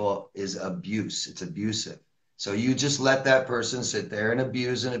campaigning people is abuse. It's abusive. So you just let that person sit there and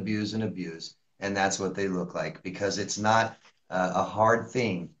abuse and abuse and abuse. And that's what they look like, because it's not a hard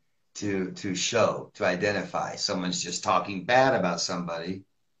thing to show, to identify. Someone's just talking bad about somebody.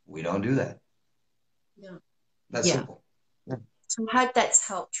 We don't do that. Yeah. That's simple. Yeah. So I hope that's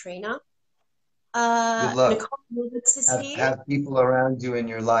helped, Trina. Good luck. Nicole Roberts is here. Have people around you in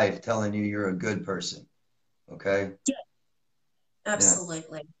your life telling you you're a good person. Okay? Yeah.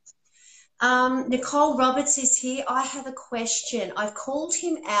 Absolutely. Yeah. Nicole Roberts is here. I have a question. I've called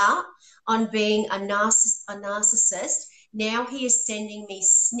him out on being a narcissist. Now he is sending me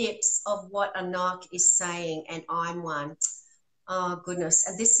snips of what a narc is saying, and I'm one. Oh, goodness.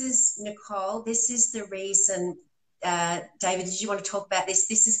 And this is, Nicole, this is the reason, David, did you want to talk about this?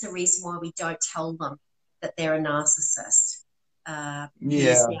 This is the reason why we don't tell them that they're a narcissist.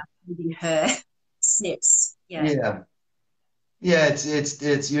 He's now sending her snips. Yeah. Yeah,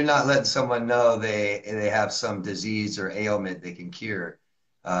 it's you're not letting someone know they have some disease or ailment they can cure.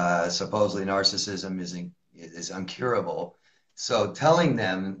 Supposedly narcissism is uncurable. So telling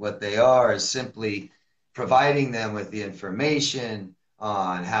them what they are is simply providing them with the information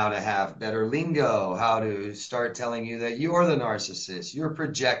on how to have better lingo, how to start telling you that you're the narcissist, you're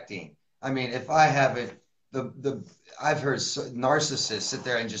projecting. I mean, if I haven't, I've heard narcissists sit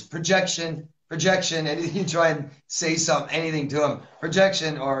there and just projection, and you try and say anything to them,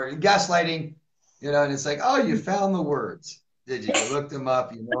 projection or gaslighting, and it's like, oh, you found the words. Did you? You looked them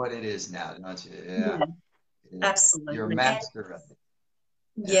up. You know what it is now, don't you? Yeah. Absolutely. You're a master of it.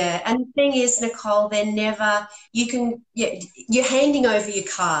 Yeah, and the thing is, Nicole, you're handing over your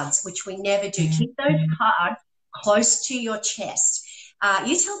cards, which we never do. Keep those cards close to your chest.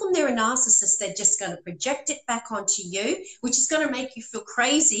 You tell them they're a narcissist, they're just going to project it back onto you, which is going to make you feel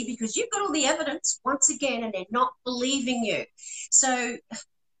crazy because you've got all the evidence once again and they're not believing you. So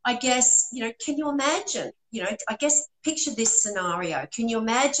I guess, can you imagine, I guess picture this scenario. Can you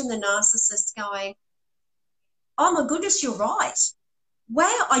imagine the narcissist going, oh my goodness, you're right.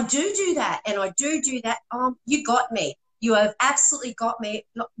 Wow, I do that and I do that. You got me. You have absolutely got me.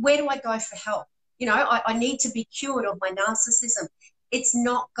 Where do I go for help? I need to be cured of my narcissism. It's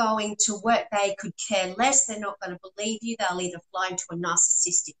not going to work. They could care less. They're not going to believe you. They'll either fly into a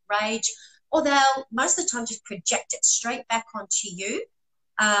narcissistic rage or they'll most of the time just project it straight back onto you.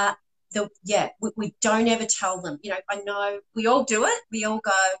 We don't ever tell them. I know we all do it. We all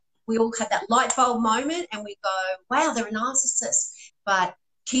have that light bulb moment and we go, wow, they're a narcissist. But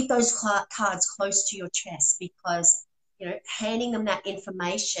keep those cards close to your chest because, handing them that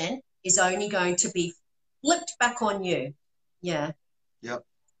information is only going to be flipped back on you. Yeah. Yep.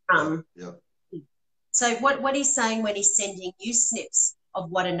 Yep. So what he's saying when he's sending you snips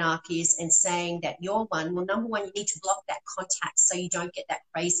of what a narc is and saying that you're one, well, number one, you need to block that contact so you don't get that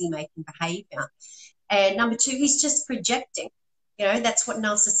crazy making behavior. And number two, he's just projecting. That's what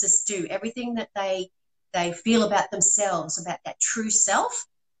narcissists do. Everything that they feel about themselves, about that true self,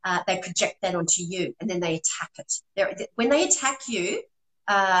 they project that onto you and then they attack it. When they attack you,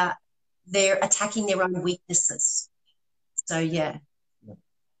 they're attacking their own weaknesses. So, yeah.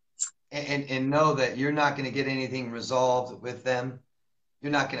 And know that you're not going to get anything resolved with them.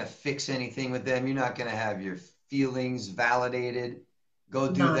 You're not going to fix anything with them. You're not going to have your feelings validated.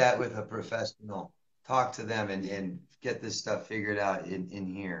 Go do that with a professional. Talk to them and get this stuff figured out in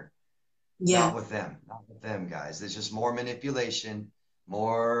here. Yeah. Not with them, guys. It's just more manipulation,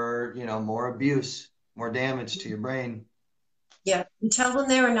 more abuse, more damage to your brain. Yeah, and tell them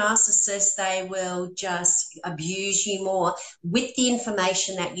they're a narcissist, they will just abuse you more with the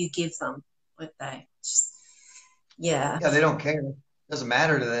information that you give them, won't they? Yeah, they don't care. It doesn't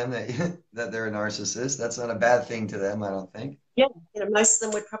matter to them that they're a narcissist. That's not a bad thing to them, I don't think. Yeah, most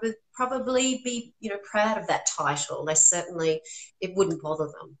of them would probably be, proud of that title. It wouldn't bother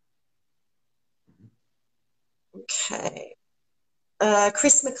them. Okay.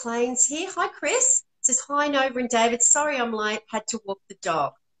 Chris McLean's here. Hi, Chris. Says, hi, Nova and David. Sorry I'm late. Had to walk the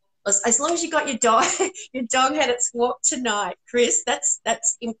dog. As long as you got your dog, your dog had its walk tonight, Chris.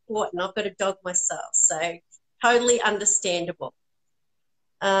 That's important. I've got a dog myself, so totally understandable.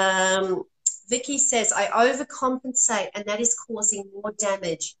 Vicky says, I overcompensate and that is causing more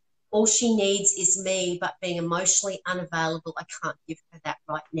damage. All she needs is me, but being emotionally unavailable, I can't give her that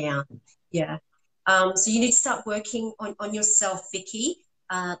right now. Yeah. So you need to start working on yourself, Vicky.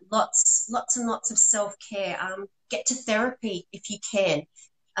 Lots and lots of self-care. Get to therapy if you can.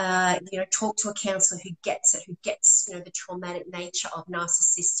 Talk to a counsellor who gets it, who gets, the traumatic nature of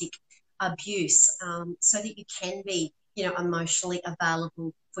narcissistic abuse, so that you can be, emotionally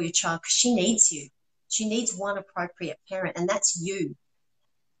available for your child because she needs you. She needs one appropriate parent, and that's you.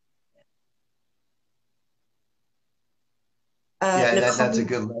 That's a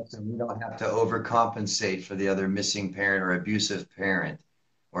good lesson. You don't have to overcompensate for the other missing parent or abusive parent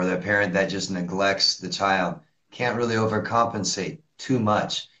or the parent that just neglects the child. Can't really overcompensate too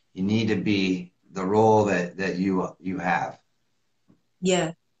much. You need to be the role that you have.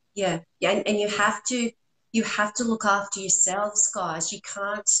 Yeah. And you have to look after yourselves, guys. You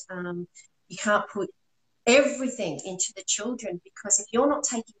can't put everything into the children because if you're not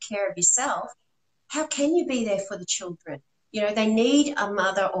taking care of yourself, how can you be there for the children? They need a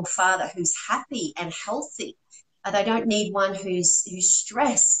mother or father who's happy and healthy. They don't need one who's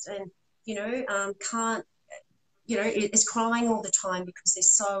stressed and, can't, is crying all the time because they're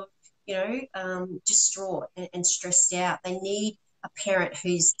so, distraught and stressed out. They need a parent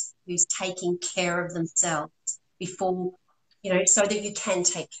who's taking care of themselves before, so that you can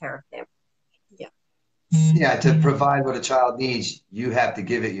take care of them. Yeah. Yeah, to provide what a child needs, you have to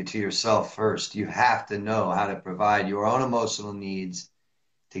give it to yourself first. You have to know how to provide your own emotional needs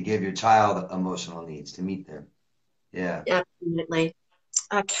to give your child emotional needs to meet them. Yeah. Absolutely.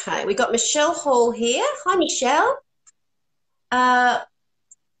 Okay, we got Michelle Hall here. Hi, Michelle.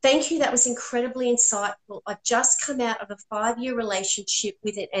 Thank you. That was incredibly insightful. I've just come out of a 5-year relationship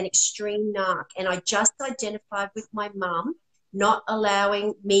with an extreme narc, and I just identified with my mum not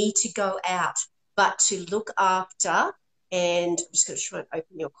allowing me to go out, but to look after, and I'm just going to try and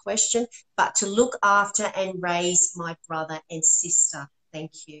open your question, but to look after and raise my brother and sister.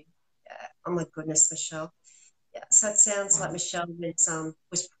 Thank you. Oh, my goodness, Michelle. Yeah, so it sounds like Michelle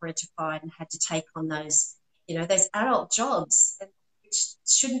was parentified and had to take on those, those adult jobs, which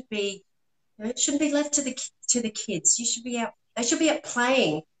shouldn't be, You know, it shouldn't be left to the kids. You should be out. They should be out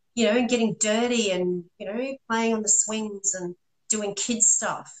playing, you know, and getting dirty and, you know, playing on the swings and doing kids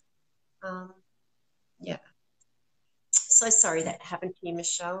stuff. Yeah. So sorry that happened to you,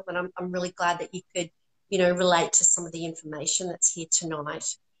 Michelle, but I'm really glad that you could, you know, relate to some of the information that's here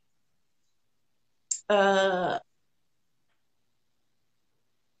tonight.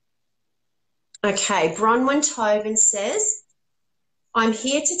 Okay, Bronwyn Tobin says, I'm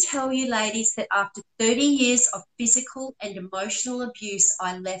here to tell you, ladies, that after 30 years of physical and emotional abuse,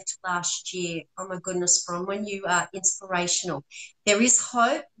 I left last year. Oh, my goodness, Bronwyn, you are inspirational. There is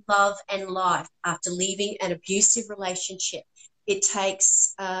hope, love, and life after leaving an abusive relationship. It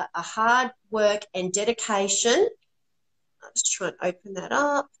takes a hard work and dedication. I'll just try and open that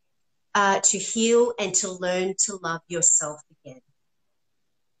up, to heal and to learn to love yourself again.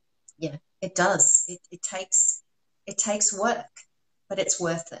 Yeah, it does. It takes work, but it's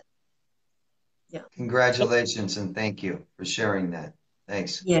worth it. Yeah. Congratulations and thank you for sharing that.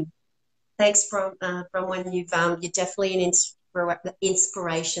 Thanks. Yeah. Thanks, Bronwyn. You're definitely an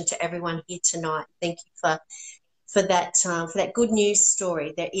inspiration to everyone here tonight. Thank you for that good news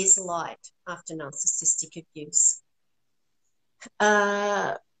story. There is light after narcissistic abuse.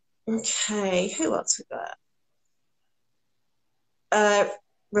 Okay, who else we got?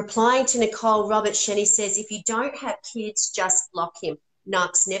 Replying to Nicole, Robert Shenny says, if you don't have kids, just block him.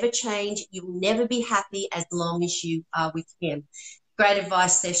 Narcs never change. You will never be happy as long as you are with him. Great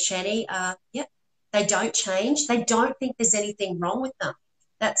advice there, Shenny. Yep, they don't change. They don't think there's anything wrong with them.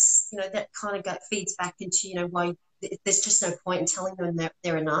 That's, you know, that kind of feeds back into, you know, why there's just no point in telling them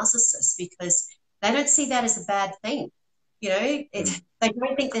they're a narcissist, because they don't see that as a bad thing. You know, they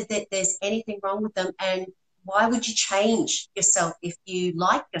don't think that there's anything wrong with them. And why would you change yourself if you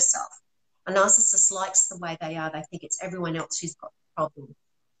like yourself? A narcissist likes the way they are. They think it's everyone else who's got the problem.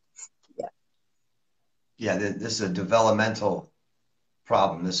 Yeah. Yeah, this is a developmental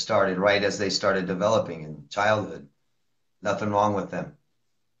problem. This started right as they started developing in childhood. Nothing wrong with them.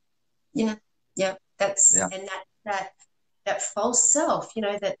 Yeah, yeah. And that false self, you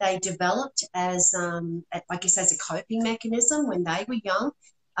know, that they developed as, I guess, as a coping mechanism when they were young.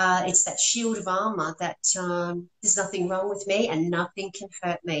 It's that shield of armor that there's nothing wrong with me and nothing can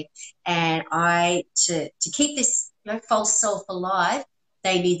hurt me. And to keep this, you know, false self alive,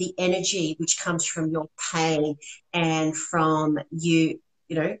 they need the energy which comes from your pain and from you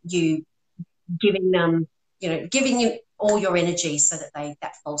know, you giving them, you know, giving you all your energy so that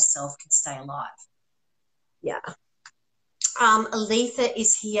that false self can stay alive. Yeah. Aletha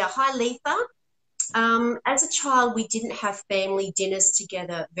is here. Hi, Aletha. As a child, we didn't have family dinners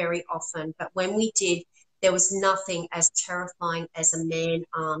together very often, but when we did, there was nothing as terrifying as a man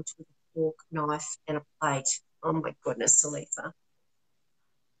armed with a fork, knife, and a plate. Oh, my goodness, Aletha.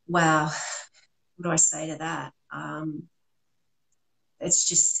 Wow. What do I say to that? It's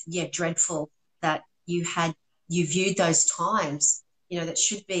just, yeah, dreadful that you viewed those times, you know, that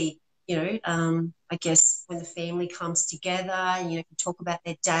should be, you know, I guess when the family comes together and, you know, can talk about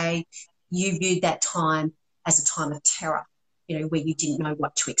their day, you viewed that time as a time of terror, you know, where you didn't know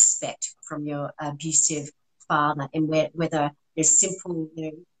what to expect from your abusive father, and whether there's simple, you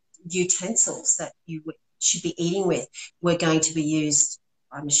know, utensils that you should be eating with were going to be used,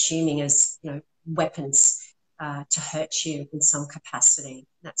 I'm assuming, as, you know, weapons to hurt you in some capacity.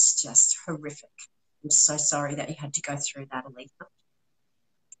 That's just horrific. I'm so sorry that you had to go through that, Aletha.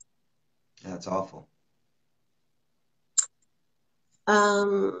 That's awful.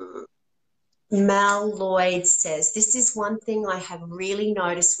 Mal Lloyd says, this is one thing I have really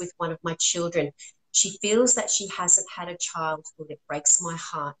noticed with one of my children. She feels that she hasn't had a childhood. It breaks my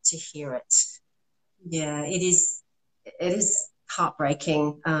heart to hear it. Yeah, it is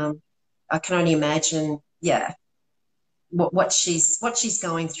heartbreaking. I can only imagine, yeah, what she's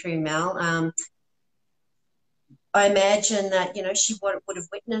going through, Mel. I imagine that, you know, she would have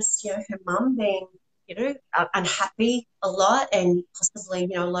witnessed, you know, her mum being, you know, unhappy a lot, and possibly,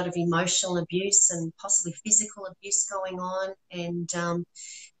 you know, a lot of emotional abuse and possibly physical abuse going on. And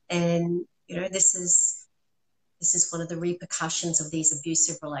you know, this is one of the repercussions of these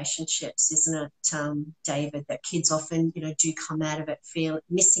abusive relationships, isn't it, David? That kids often, you know, do come out of it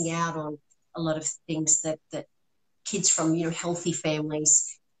missing out on a lot of things that kids from, you know, healthy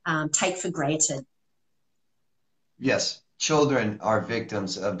families take for granted. Yes, children are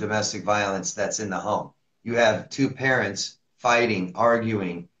victims of domestic violence that's in the home. You have two parents fighting,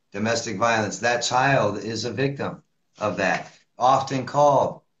 arguing, domestic violence. That child is a victim of that, often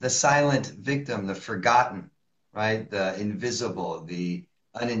called the silent victim, the forgotten, right? The invisible, the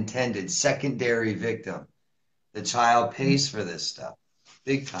unintended, secondary victim. The child pays for this stuff.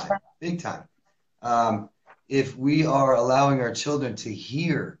 Big time, big time. If we are allowing our children to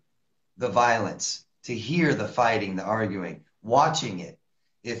hear the violence, to hear the fighting, the arguing, watching it,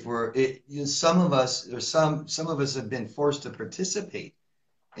 if some of us, or some of us have been forced to participate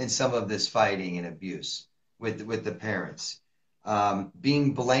in some of this fighting and abuse with the parents,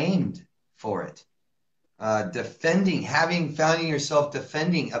 being blamed for it, finding yourself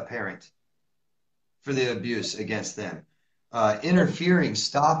defending a parent for the abuse against them, interfering,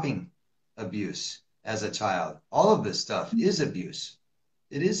 stopping abuse as a child. All of this stuff is abuse.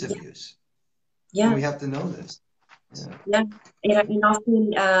 It is abuse. And Yeah. we have to know this. Yeah. And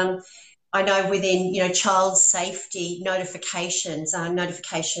often, I know within, child safety notifications,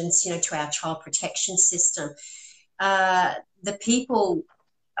 to our child protection system, the people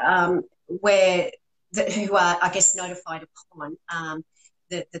who are, I guess, notified upon,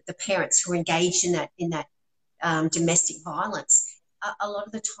 the parents who are engaged in that domestic violence, a lot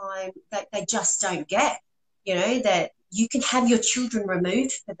of the time they just don't get, that you can have your children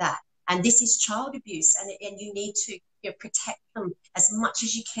removed for that. And this is child abuse, and you need to protect them as much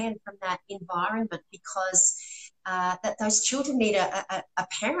as you can from that environment, because that those children need a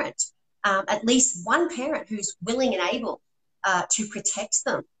parent, at least one parent who's willing and able to protect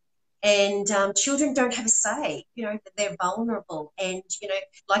them. And children don't have a say, that they're vulnerable. And,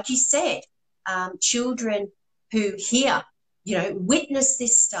 like you said, children who hear, witness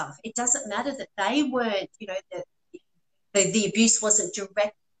this stuff. It doesn't matter that they weren't, the abuse wasn't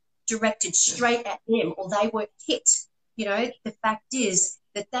directed straight at them, or they weren't hit. The fact is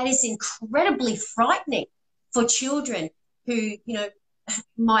that is incredibly frightening for children who,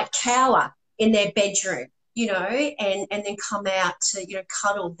 might cower in their bedroom, and then come out to,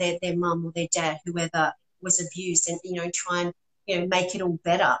 cuddle their mum or their dad, whoever was abused, and, try and, make it all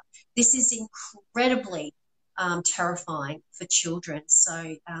better. This is incredibly terrifying for children.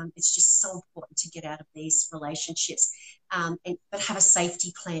 So it's just so important to get out of these relationships, but have a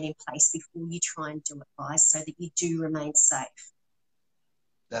safety plan in place before you try and do it, guys, so that you do remain safe.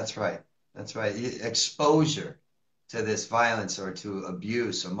 That's right. That's right. Exposure to this violence or to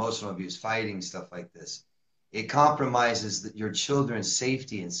abuse, emotional abuse, fighting, stuff like this, it compromises your children's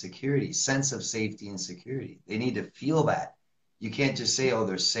safety and security, sense of safety and security. They need to feel that. You can't just say, oh,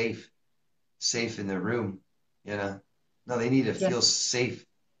 they're safe in their room, No, they need to feel safe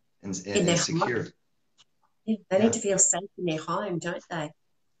and secure. Yeah, they need to feel safe in their home, don't they?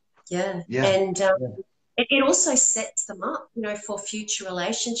 Yeah. Yeah. And it also sets them up, for future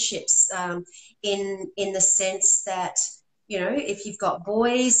relationships, in the sense that, if you've got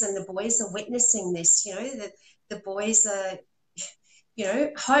boys and the boys are witnessing this, the boys are,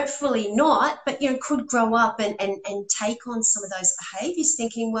 hopefully not, but, could grow up and take on some of those behaviours,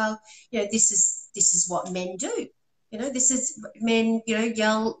 thinking, well, this is what men do. This is men,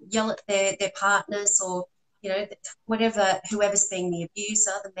 yell at their partners, or, whoever's being the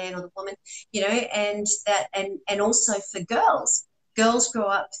abuser, the man or the woman, and also for girls grow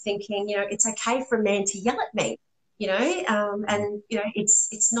up thinking, it's okay for a man to yell at me, and,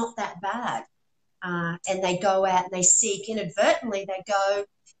 it's not that bad. And they go out and they seek, inadvertently, they go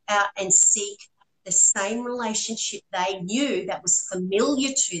out and seek the same relationship they knew that was familiar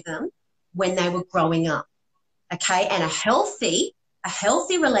to them when they were growing up. Okay. And a healthy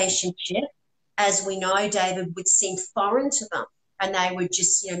relationship, as we know, David, would seem foreign to them, and they would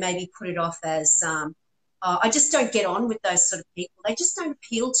just, maybe put it off as, I just don't get on with those sort of people. They just don't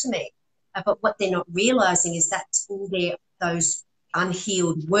appeal to me. But what they're not realizing is that's all those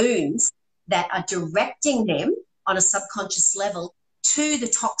unhealed wounds that are directing them on a subconscious level to the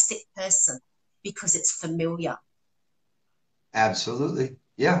toxic person, because it's familiar. Absolutely.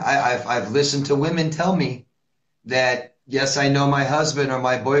 Yeah. I've listened to women tell me that, yes, I know my husband or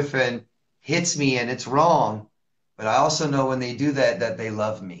my boyfriend hits me and it's wrong, but I also know when they do that they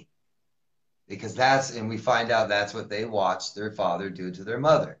love me, because and we find out that's what they watched their father do to their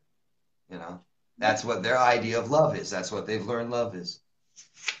mother. That's what their idea of love is. That's what they've learned love is.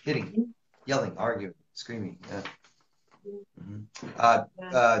 Hitting, yelling, arguing, screaming.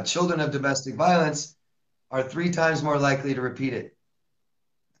 Yeah. Children of domestic violence are 3 times more likely to repeat it.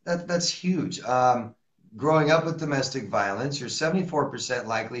 That's huge. Growing up with domestic violence, you're 74%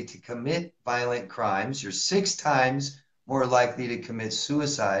 likely to commit violent crimes. You're 6 times more likely to commit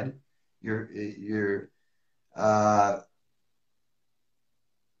suicide.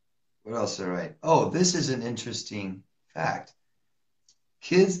 What else did I write? Oh, this is an interesting fact.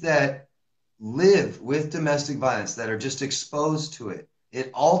 Kids that live with domestic violence, that are just exposed to it, it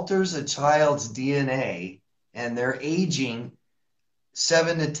alters a child's DNA, and they're aging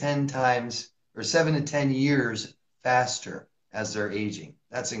 7 to 10 times, or 7 to 10 years faster as they're aging.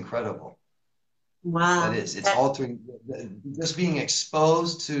 That's incredible. That Wow. is, it's altering, just being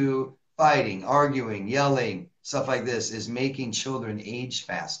exposed to fighting, arguing, yelling, stuff like this is making children age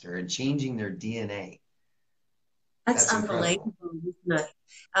faster and changing their DNA. That's That's incredible. unbelievable, isn't it?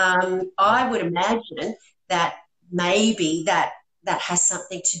 I would imagine that maybe that has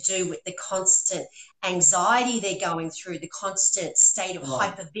something to do with the constant anxiety they're going through, the constant state of Oh,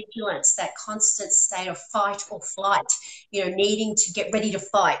 hypervigilance, that constant state of fight or flight, needing to get ready to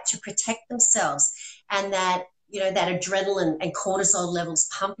fight, to protect themselves, and that, that adrenaline and cortisol levels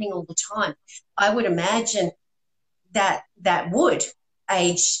pumping all the time. I would imagine that would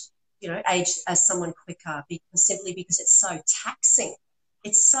age, age as someone quicker, because simply because it's so taxing.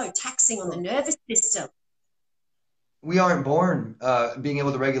 It's so taxing on the nervous system. we aren't born being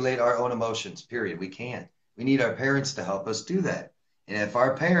able to regulate our own emotions, period. We can't. We need our parents to help us do that. And if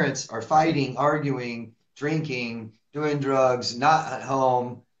our parents are fighting, arguing, drinking, doing drugs, not at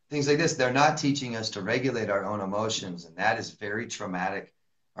home, things like this, they're not teaching us to regulate our own emotions. And that is very traumatic.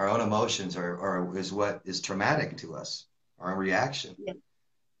 Our own emotions is what is traumatic to us, our reaction. Yeah.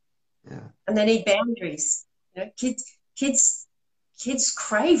 Yeah. And they need boundaries. Kids kids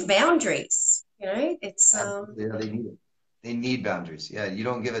crave boundaries. It's Absolutely. Yeah, they need it. They need boundaries. Yeah, you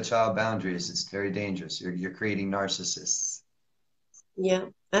don't give a child boundaries, it's very dangerous. You're creating narcissists. yeah,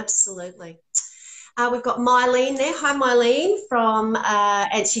 absolutely. We've got Mylene there. Hi, Mylene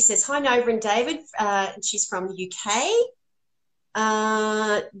and she says, hi, Nova and David. She's from UK.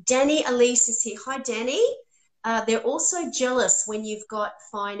 Danny Elise is here. Hi, Danny. They're also jealous when you've got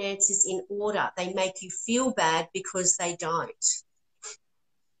finances in order. They make you feel bad because they don't.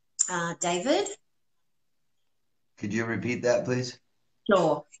 David? Could you repeat that, please?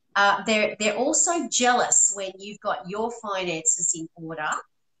 Sure. They're also jealous when you've got your finances in order,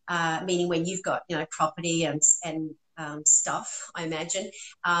 meaning when you've got property and stuff, I imagine,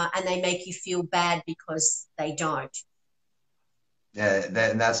 and they make you feel bad because they don't. Yeah,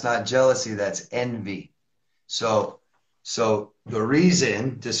 that's not jealousy, that's envy. So the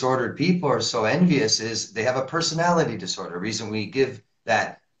reason disordered people are so envious is they have a personality disorder. The reason we give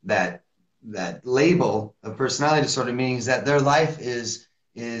that label of personality disorder means that their life is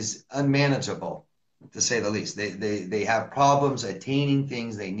unmanageable, to say the least. They have problems attaining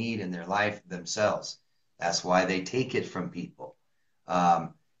things they need in their life themselves. That's why they take it from people.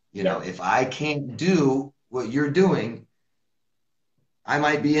 If I can't do what you're doing, I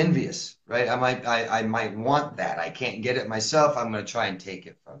might be envious, right? I might want that. I can't get it myself. I'm going to try and take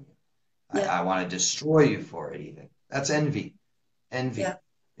it from you. Yeah. I want to destroy you for it even. That's envy. Envy. Yeah.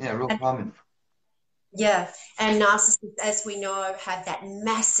 Yeah, real And, common. yeah. And narcissists, as we know, have that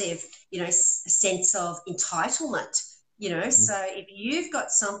massive, sense of entitlement. So if you've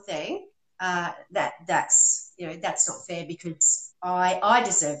got something that's not fair because I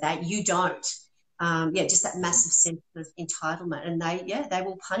deserve that, you don't. Just that massive sense of entitlement, and they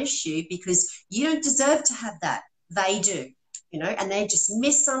will punish you because you don't deserve to have that. They do, and they're just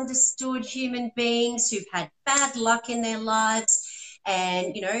misunderstood human beings who've had bad luck in their lives,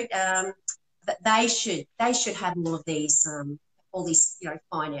 and that they should have all these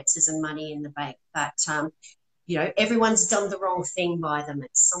finances and money in the bank, but everyone's done the wrong thing by them.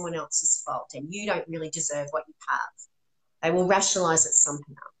 It's someone else's fault, and you don't really deserve what you have. They will rationalize it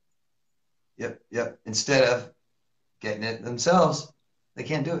somehow. Yep. Instead of getting it themselves, they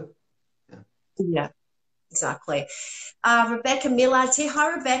can't do it. Yeah, exactly. Rebecca Millard's here.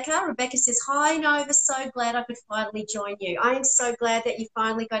 Hi, Rebecca. Rebecca says, hi, Nova. So glad I could finally join you. I am so glad that you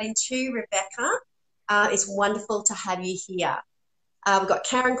finally got in too, Rebecca. It's wonderful to have you here. We've got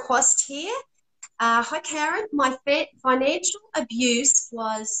Karen Quast here. Hi, Karen. My financial abuse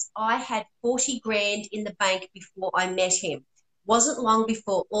was I had 40 grand in the bank before I met him. Wasn't long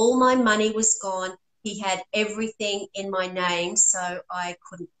before all my money was gone. He had everything in my name, so I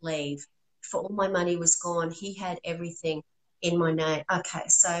couldn't leave. Before all my money was gone, he had everything in my name. Okay,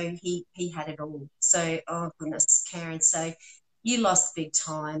 so he had it all. So, oh goodness, Karen. So you lost big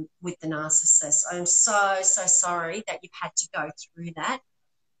time with the narcissist. I'm so sorry that you've had to go through that.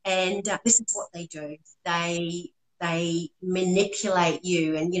 And this is what they do. They manipulate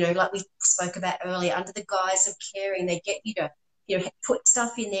you, and like we spoke about earlier, under the guise of caring, they get you to put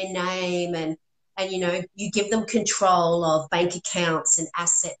stuff in their name, and you give them control of bank accounts and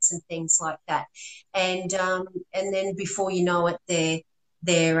assets and things like that, and then before you know it, they're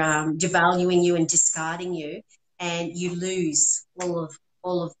devaluing you and discarding you, and you lose all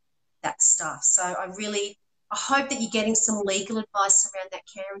of that stuff. So I hope that you're getting some legal advice around that,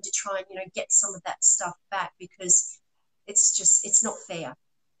 Karen, to try and get some of that stuff back, because it's not fair,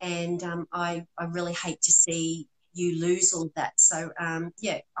 and I really hate to see you lose all of that. So,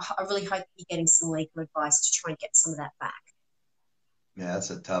 yeah, I really hope you're getting some legal advice to try and get some of that back. Yeah, that's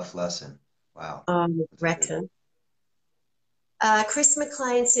a tough lesson. Wow. I That's a good. reckon. Chris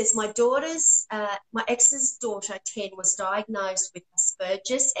McLean says, my ex's daughter, 10, was diagnosed with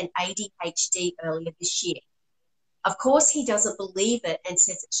Asperger's and ADHD earlier this year. Of course, he doesn't believe it and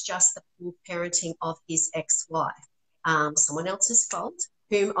says it's just the poor parenting of his ex-wife, someone else's fault,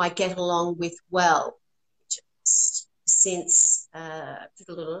 whom I get along with well. Since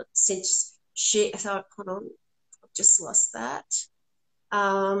she, hold on, I've just lost that.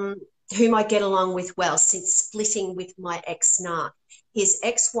 Whom I get along with well since splitting with my ex-narc. His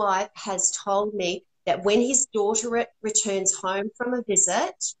ex-wife has told me that when his daughter returns home from a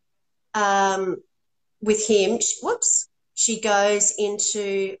visit with him, she goes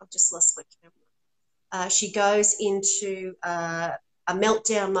into, I've just lost my camera. She goes into a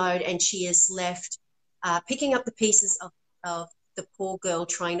meltdown mode, and she is left picking up the pieces of the poor girl,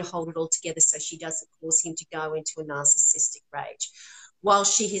 trying to hold it all together so she doesn't cause him to go into a narcissistic rage while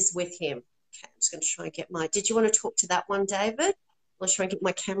she is with him. Okay, I'm just going to try and get did you want to talk to that one, David? I'll try and get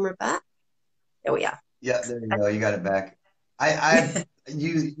my camera back. There we are. Yeah, there you go. You got it back.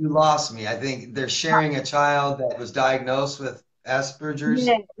 You lost me. I think they're sharing a child that was diagnosed with Yeah, Asperger's,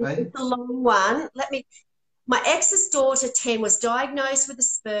 right? it's a long one. My ex's daughter, 10, was diagnosed with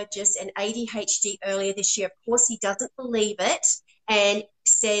Asperger's and ADHD earlier this year. Of course, he doesn't believe it and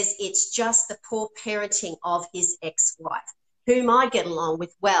says it's just the poor parenting of his ex-wife, whom I get along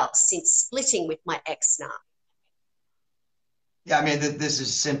with well since splitting with my ex now. Yeah, I mean, this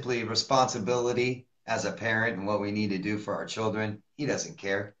is simply responsibility as a parent and what we need to do for our children. He doesn't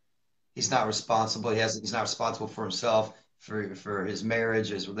care. He's not responsible. He's not responsible for himself, for his marriage,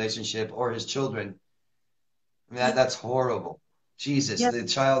 his relationship, or his children. I mean, that's horrible. Jesus, Yeah, the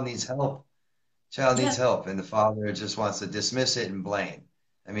child needs help. Child needs yeah, help, and the father just wants to dismiss it and blame.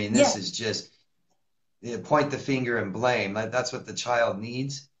 I mean, yeah, this is just point the finger and blame. That's what the child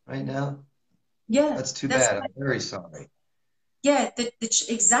needs right now. yeah. That's too That's bad. I'm very sorry. Yeah,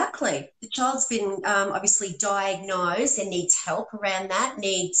 exactly. The child's been obviously diagnosed and needs help around that,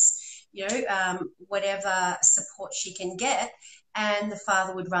 needs, whatever support she can get. And the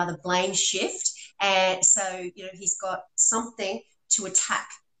father would rather blame shift. And so, he's got something to attack,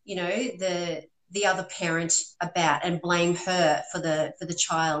 the other parent about and blame her for the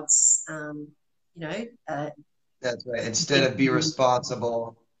child's, you know, uh, That's right. Instead of be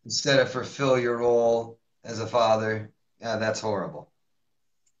responsible, instead of fulfill your role as a father, yeah, that's horrible.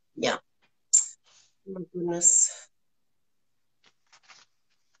 yeah. Oh my goodness.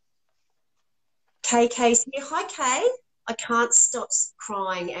 KK's here. Hi, Kay. I can't stop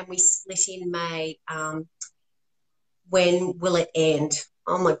crying, and we split in May. When will it end?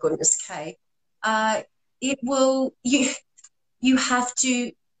 Oh my goodness, Kay. It will. You have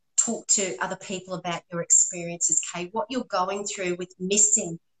to talk to other people about your experiences, Kay. What you're going through with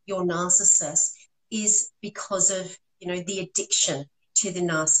missing your narcissist is because of the addiction to the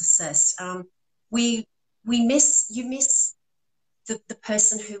narcissist. We you miss the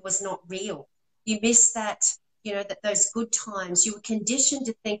person who was not real. You miss that, that those good times. You were conditioned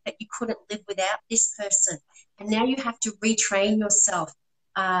to think that you couldn't live without this person. And now you have to retrain yourself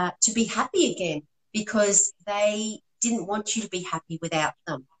to be happy again because they didn't want you to be happy without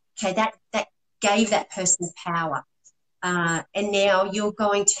them. Okay, that gave that person power. And now you're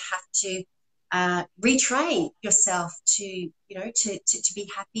going to have to retrain yourself to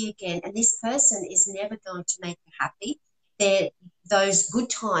be happy again. And this person is never going to make you happy. Those good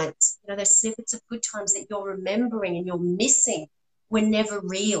times, those snippets of good times that you're remembering and you're missing were never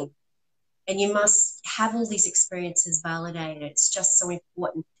real. And you must have all these experiences validated. It's just so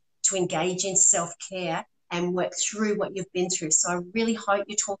important to engage in self-care and work through what you've been through. So I really hope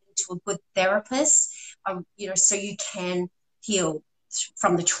you're talking to a good therapist, so you can heal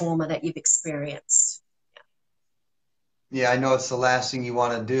from the trauma that you've experienced. Yeah, I know it's the last thing you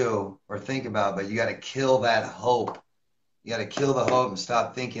want to do or think about, but you got to kill that hope. You got to kill the hope and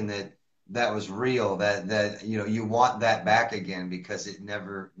stop thinking that that was real, that you want that back again because it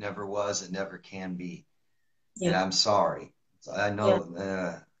never was, it never can be. And Yeah, I'm sorry. So I yeah,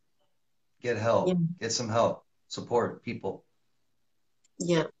 know, get yeah, help, get some help, support people.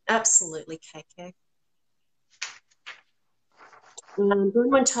 yeah, absolutely, KK.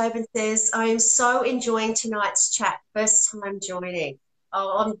 Goodwin Tobin says, I am so enjoying tonight's chat. First time joining.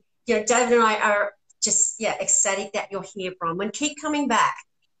 David and I are just, ecstatic that you're here, Bronwyn. Keep coming back.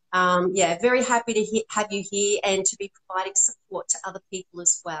 Very happy to have you here and to be providing support to other people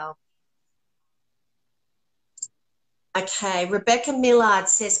as well. Okay, Rebecca Millard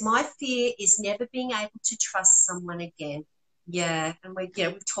says, my fear is never being able to trust someone again. Yeah, and we've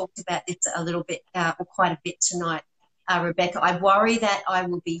talked about this a little bit, or quite a bit tonight, Rebecca. I worry that I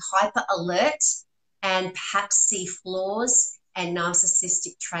will be hyper alert and perhaps see flaws and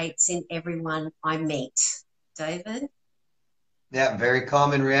narcissistic traits in everyone I meet. David? Yeah, very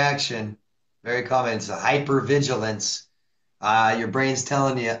common reaction. Very common. It's a hypervigilance. Your brain's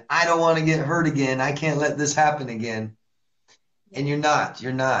telling you, I don't want to get hurt again. I can't let this happen again. And you're not.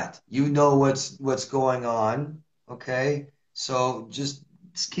 You're not. You know what's going on. Okay. So just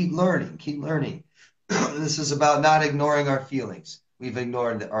keep learning. Keep learning. This is about not ignoring our feelings. We've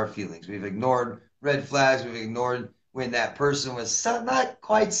ignored our feelings. We've ignored red flags. We've ignored when that person was not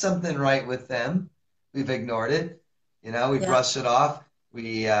quite something right with them. We've ignored it. We Yeah. brush it off.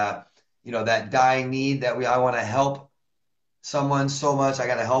 We, that dying need that I want to help someone so much. I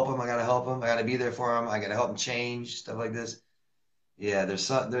got to help them. I got to help them. I got to be there for them. I got to help them change, stuff like this. Yeah,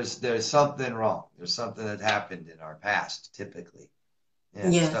 there's something wrong. There's something that happened in our past, typically. Yeah,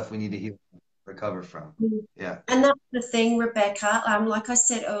 Yeah. stuff we need to heal, recover from. Yeah. And that's the thing, Rebecca. Like I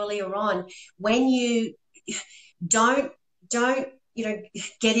said earlier on, when you don't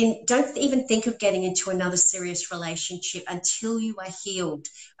don't even think of getting into another serious relationship until you are healed.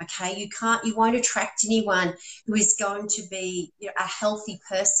 Okay, you won't attract anyone who is going to be a healthy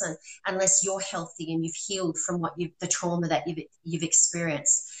person unless you're healthy and you've healed from the trauma that you've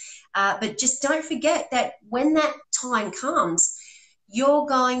experienced. But just don't forget that when that time comes, you're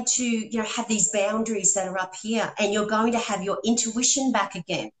going to have these boundaries that are up here, and you're going to have your intuition back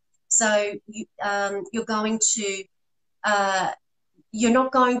again. So you're going to you're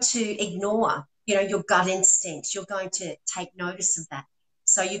not going to ignore, your gut instincts. You're going to take notice of that.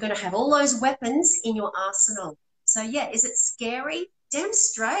 So you're going to have all those weapons in your arsenal. So yeah, is it scary? Damn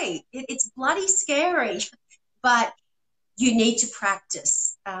straight. It's bloody scary, but you need to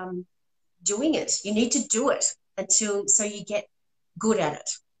practice doing it. You need to do it so you get good at it.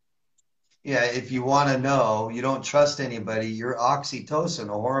 Yeah, if you want to know, you don't trust anybody, your oxytocin,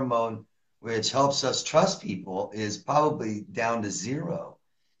 a hormone which helps us trust people, is probably down to zero.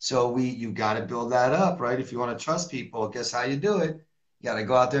 So you've got to build that up, right? If you want to trust people, guess how you do it? You got to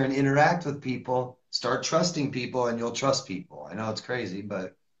go out there and interact with people, start trusting people, and you'll trust people. I know it's crazy,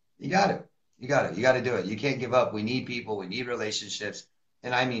 but you got it. You got it. You got to do it. You can't give up. We need people. We need relationships.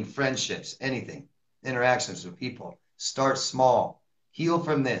 And I mean friendships, anything, interactions with people. Start small. Heal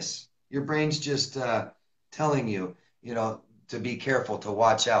from this. Your brain's just telling you, to be careful, to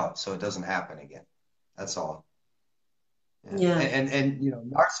watch out so it doesn't happen again. That's all. Yeah. And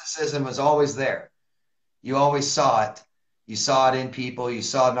narcissism was always there. You always saw it. You saw it in people. You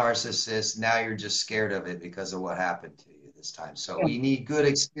saw narcissists. Now you're just scared of it because of what happened to you this time. So we need good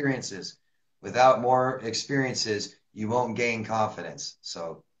experiences. Without more experiences, you won't gain confidence.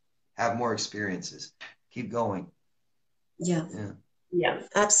 So have more experiences. Keep going. Yeah. Yeah,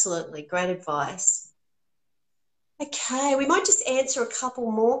 absolutely. Great advice. Okay, we might just answer a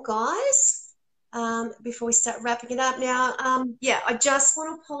couple more, guys, before we start wrapping it up. Now, I just want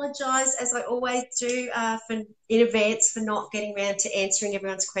to apologise, as I always do, in advance for not getting around to answering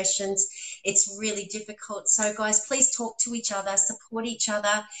everyone's questions. It's really difficult. So, guys, please talk to each other, support each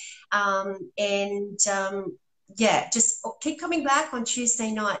other, just keep coming back on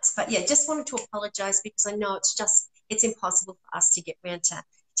Tuesday nights. But, just wanted to apologise because I know it's impossible for us to get around to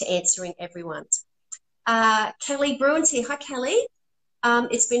answering everyone's. Kelly Bruins here. Hi, Kelly.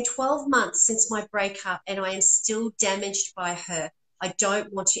 It's been 12 months since my breakup and I am still damaged by her. I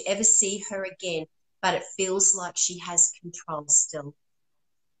don't want to ever see her again, but it feels like she has control still.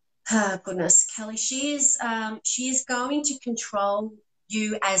 Oh, goodness, Kelly, she is going to control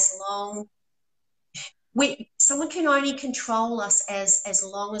you as long. Someone can only control us as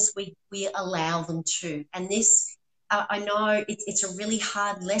long as we allow them to. And this, I know it's a really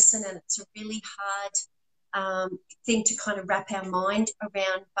hard lesson and it's a really hard thing to kind of wrap our mind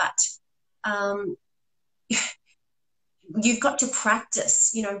around, but you've got to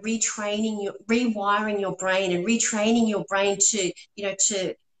practice, rewiring your brain and retraining your brain to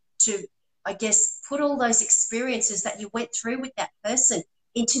I guess put all those experiences that you went through with that person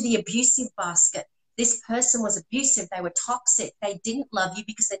into the abusive basket. This person was abusive. They were toxic. They didn't love you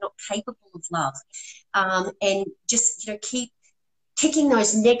because they're not capable of love. And just, keep kicking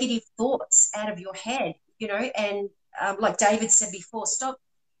those negative thoughts out of your head, and like David said before,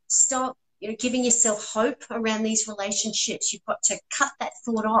 stop, giving yourself hope around these relationships. You've got to cut that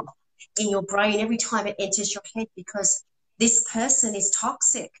thought off in your brain every time it enters your head, because this person is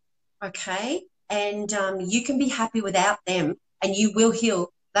toxic, okay? And you can be happy without them and you will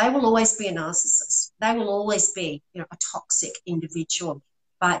heal They will always be a narcissist. They will always be, a toxic individual.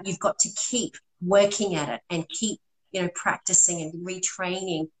 But you've got to keep working at it and keep, practicing and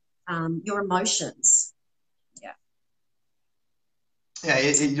retraining your emotions. Yeah. Yeah,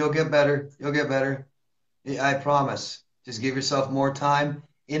 you'll get better. You'll get better. I promise. Just give yourself more time.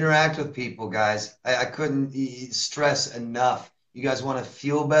 Interact with people, guys. I couldn't stress enough. You guys want to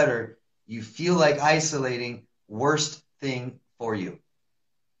feel better. You feel like isolating, worst thing for you.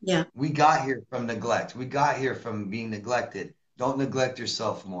 Yeah. We got here from neglect. We got here from being neglected. Don't neglect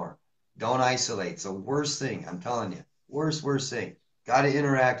yourself more. Don't isolate. It's the worst thing. I'm telling you. Worst thing. Got to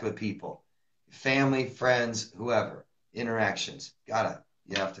interact with people. Family, friends, whoever. Interactions. Gotta.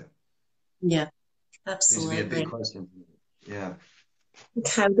 You have to. Yeah, Seems to be a big absolutely. question. Yeah.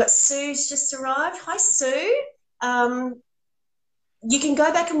 Okay, we've got Sue's just arrived. Hi, Sue. Um, you can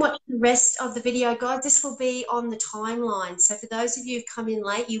go back and watch the rest of the video, guys. This will be on the timeline. So for those of you who've come in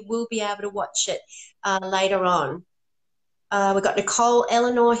late, you will be able to watch it later on. We've got Nicole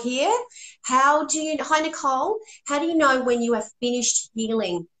Eleanor here. Hi, Nicole. How do you know when you have finished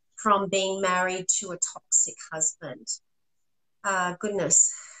healing from being married to a toxic husband?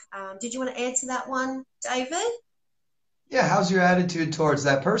 Goodness. Did you want to answer that one, David? Yeah. How's your attitude towards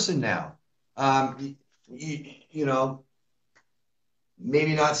that person now? You know,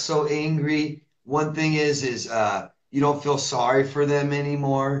 maybe not so angry. One thing is you don't feel sorry for them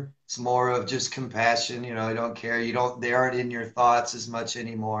anymore. It's more of just compassion. You know, you don't care. They aren't in your thoughts as much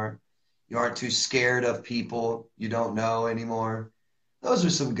anymore. You aren't too scared of people you don't know anymore. Those are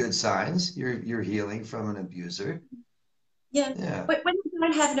some good signs. You're healing from an abuser. Yeah. Yeah. But when you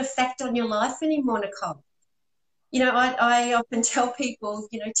don't have an effect on your life anymore, Nicole, I often tell people,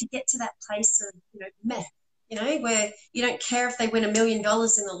 to get to that place of, meh, where you don't care if they win $1 million in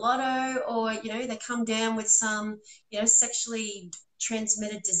the lotto or, they come down with some, sexually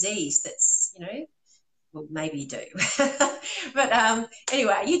transmitted disease that's, well, maybe you do. But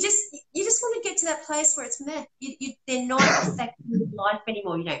anyway, you just want to get to that place where it's meh. They're not affecting your life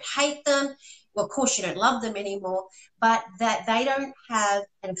anymore. You don't hate them. Well, of course, you don't love them anymore, but that they don't have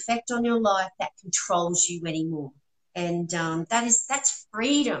an effect on your life that controls you anymore. And that's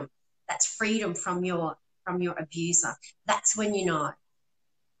freedom. That's freedom from your abuser. That's when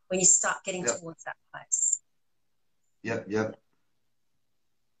when you start getting Yep. towards that place. Yep.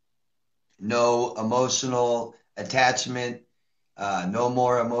 No emotional attachment, no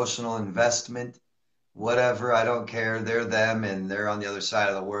more emotional investment, whatever. I don't care. They're them and they're on the other side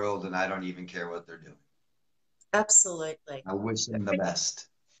of the world, and I don't even care what they're doing. Absolutely. I wish them the best.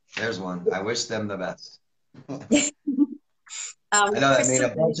 There's one. I wish them the best. I know that made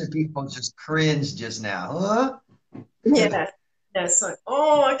Crystal, a bunch of people just cringe just now. Huh? yeah. Yeah, it's like,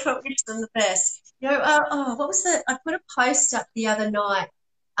 oh, I can't wish them the best. What was that? I put a post up the other night.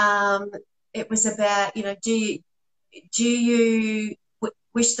 Um, it was about, do you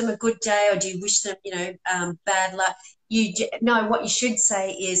wish them a good day or do you wish them, bad luck? No, what you should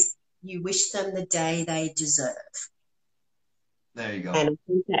say is you wish them the day they deserve. There you go. And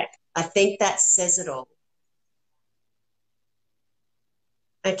I think that says it all.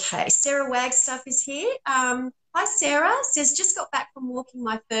 Okay, Sarah Wagstuff is here. Hi, Sarah. Says, just got back from walking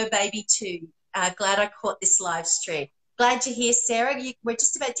my fur baby too. Glad I caught this live stream. Glad you're here, Sarah. We're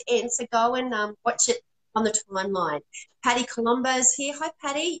just about to end, so go and watch it on the timeline. Paddy Colombo is here. Hi,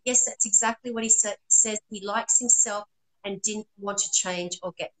 Paddy. Yes, that's exactly what he says. He likes himself and didn't want to change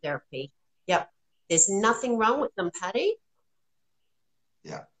or get therapy. Yep. There's nothing wrong with them, Paddy.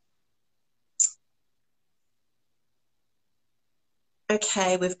 Yeah.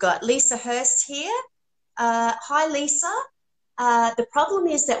 Okay, we've got Lisa Hurst here. Hi, Lisa. The problem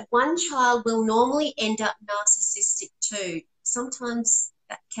is that one child will normally end up narcissistic too. Sometimes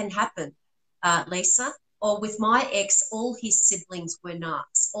that can happen, Lisa. Or with my ex, all his siblings were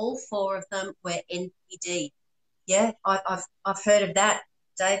narcs. All 4 of them were NPD. Yeah, I've heard of that,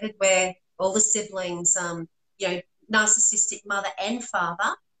 David, where all the siblings, narcissistic mother and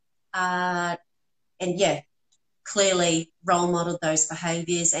father, and yeah, clearly role modeled those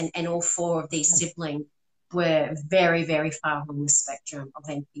behaviours, and all 4 of these siblings were very, very far along the spectrum of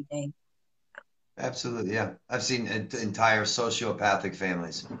NPD. Absolutely. Yeah. I've seen entire sociopathic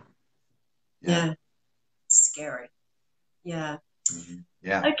families. Yeah, scary. Yeah.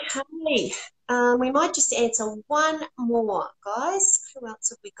 Yeah. Okay. We might just answer one more, guys. Who else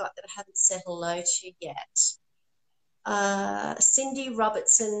have we got that I haven't said hello to yet? Cindy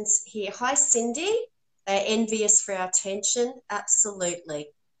Robertson's here. Hi, Cindy. They're envious for our attention. Absolutely.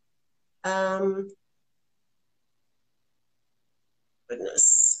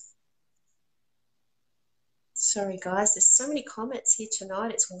 Goodness. Sorry, guys. There's so many comments here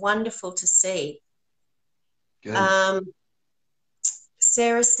tonight. It's wonderful to see. Good.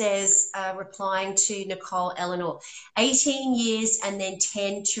 Sarah says, replying to Nicole Eleanor, 18 years and then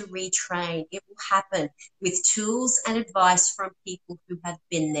 10 to retrain. It will happen with tools and advice from people who have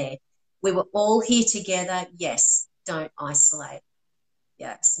been there. We were all here together. Yes, don't isolate.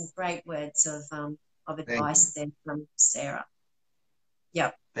 Yeah, some great words of advice there from Sarah.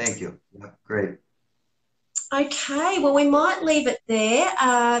 Yep. Thank you. Yeah, great. Okay, well, we might leave it there.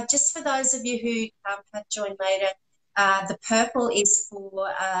 Just for those of you who have joined later, the purple is for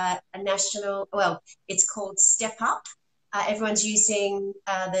a national, well, it's called Step Up. Everyone's using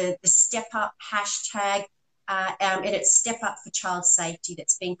the Step Up hashtag, and it's Step Up for Child Safety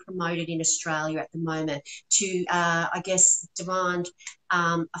that's being promoted in Australia at the moment to, I guess, demand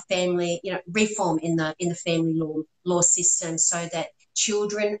a family, reform in the family law system so that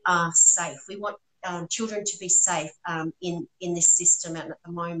children are safe. We want children to be safe in this system, and at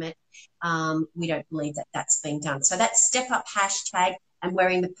the moment we don't believe that that's being done. So that Step Up hashtag and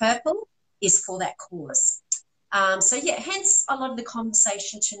wearing the purple is for that cause. So yeah, hence a lot of the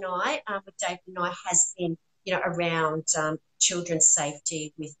conversation tonight with David and I has been, around children's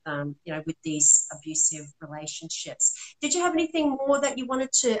safety with, with these abusive relationships. Did you have anything more that you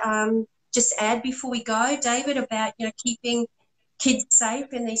wanted to just add before we go, David, about, keeping kids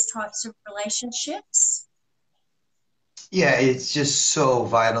safe in these types of relationships? Yeah, it's just so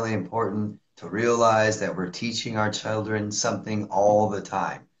vitally important to realize that we're teaching our children something all the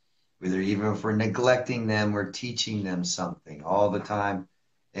time. Whether even if we're neglecting them, we're teaching them something all the time.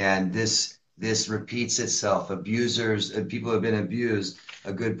 And this repeats itself. Abusers, people who have been abused,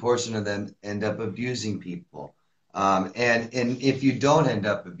 a good portion of them end up abusing people. And if you don't end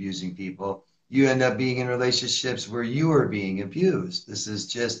up abusing people, you end up being in relationships where you are being abused. This is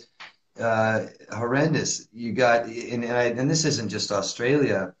just horrendous. You got, and this isn't just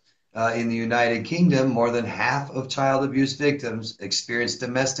Australia. In the United Kingdom, more than half of child abuse victims experience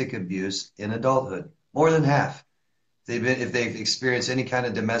domestic abuse in adulthood. More than half. If they've experienced any kind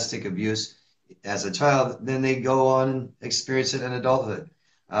of domestic abuse as a child, then they go on and experience it in adulthood.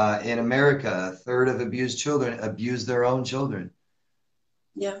 In America, a third of abused children abuse their own children.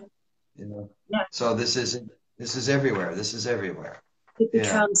 Yeah. Yeah. So this is everywhere. This is everywhere. It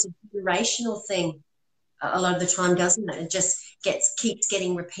becomes a generational thing a lot of the time, doesn't it? It just keeps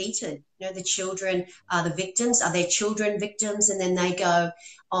getting repeated. The children are the victims. Are their children victims? And then they go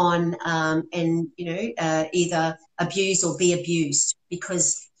on and either abuse or be abused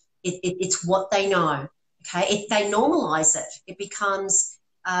because it's what they know. Okay, if they normalize it, it becomes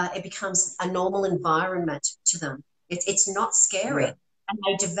a normal environment to them. It's not scary,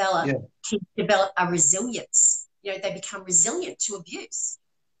 and kids develop a resilience. They become resilient to abuse.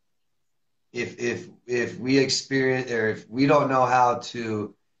 If we experience, or if we don't know how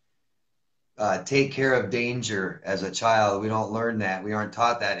to take care of danger as a child, we don't learn that. We aren't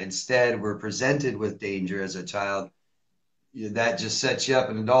taught that. Instead, we're presented with danger as a child. That just sets you up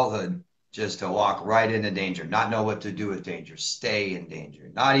in adulthood just to walk right into danger, not know what to do with danger, stay in danger,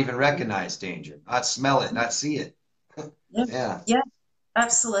 not even recognize danger, not smell it, not see it. Yeah,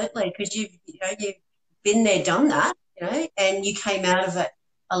 absolutely. Because you've been there, done that, and you came out of it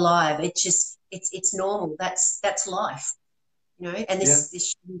alive. It's normal. That's life, and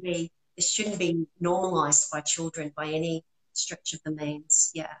this shouldn't be normalized by children by any stretch of the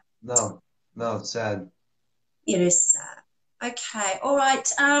means. Yeah. No, it's sad. It is sad. Okay. All right.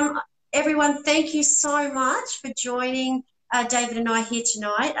 Everyone, thank you so much for joining David and I here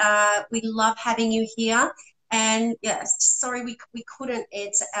tonight. We love having you here. And yeah, sorry we couldn't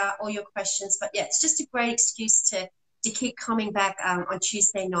answer all your questions, but yeah, it's just a great excuse to keep coming back on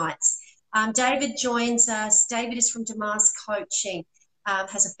Tuesday nights. David joins us. David is from Damas Coaching,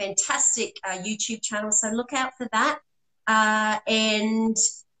 has a fantastic YouTube channel, so look out for that. And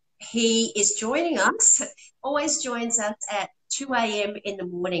he is joining us, always joins us at 2 a.m. in the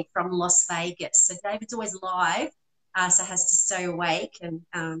morning from Las Vegas. So David's always live, so has to stay awake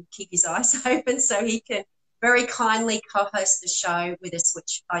and keep his eyes open so he can very kindly co-host the show with us,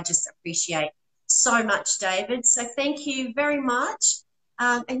 which I just appreciate so much, David. So thank you very much.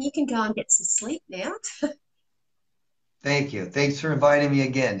 And you can go and get some sleep now. Thank you. Thanks for inviting me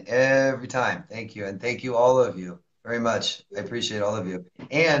again every time. Thank you. And thank you, all of you, very much. I appreciate all of you.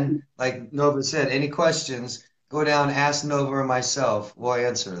 And like Nova said, any questions, go down, ask Nova or myself. We'll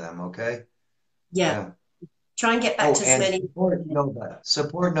answer them, okay? Yeah. Try and get back to as many.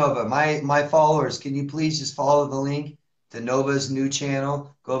 Support Nova. My followers, can you please just follow the link to Nova's new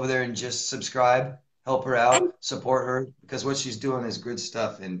channel? Go over there and just subscribe. Help her out. Support her, because what she's doing is good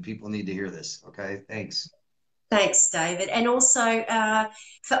stuff and people need to hear this. Okay? Thanks. Thanks, David. And also,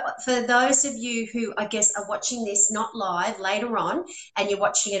 for those of you who, I guess, are watching this not live later on, and you're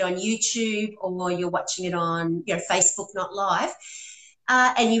watching it on YouTube or you're watching it on, Facebook not live,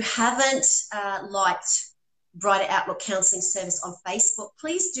 and you haven't liked Brighter Outlook Counselling Service on Facebook,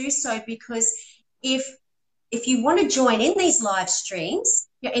 please do so, because if you want to join in these live streams,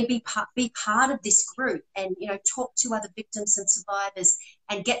 and be part of this group, and talk to other victims and survivors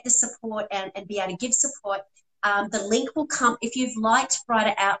and get the support and be able to give support, the link will come. If you've liked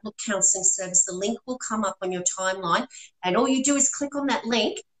Brighter Outlook Counselling Service, the link will come up on your timeline, and all you do is click on that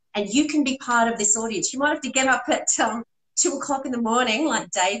link and you can be part of this audience. You might have to get up at 2 o'clock in the morning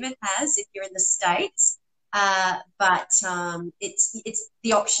like David has if you're in the States, but it's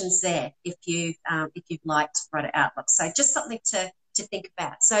the options there if you've liked Brighter Outlook. So just something to think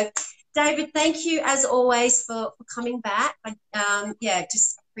about. So David, thank you as always for coming back.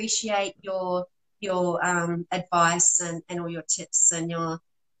 Just appreciate your advice and all your tips and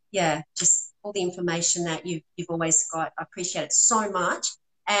just all the information that you've always got. I appreciate it so much,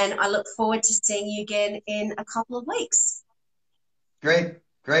 and I look forward to seeing you again in a couple of weeks. Great.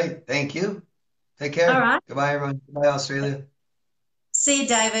 Thank you. Take care. All right. Goodbye, everyone. Goodbye, Australia. See you,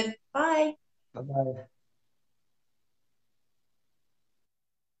 David. Bye. Bye-bye.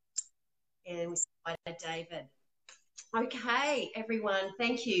 And we say bye to David. Okay, everyone.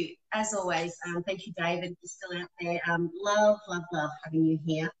 Thank you, as always. Thank you, David. You're still out there. Love having you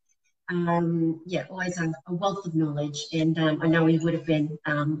here. Always a wealth of knowledge, and I know he would have been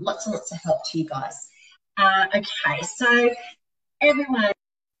lots and lots of help to you guys. Okay, so everyone,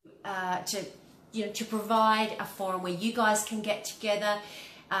 to provide a forum where you guys can get together,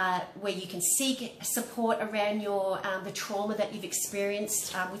 where you can seek support around the trauma that you've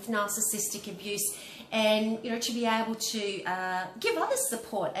experienced with narcissistic abuse, and to be able to give others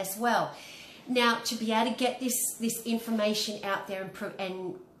support as well. Now, to be able to get this information out there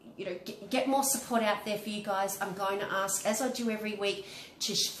and get more support out there for you guys, I'm going to ask, as I do every week,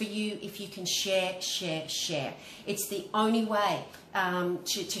 for you, if you can share. It's the only way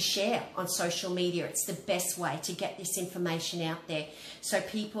to share on social media. It's the best way to get this information out there, so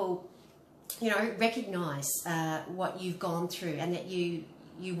people, recognize what you've gone through, and that you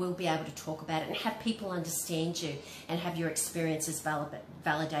will be able to talk about it and have people understand you and have your experiences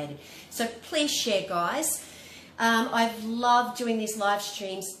validated. So please share, guys. I've loved doing these live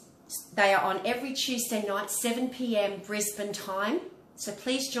streams. They are on every Tuesday night, 7 p.m. Brisbane time. So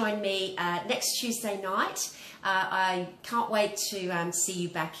please join me next Tuesday night. I can't wait to see you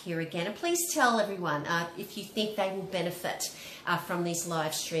back here again. And please tell everyone if you think they will benefit from these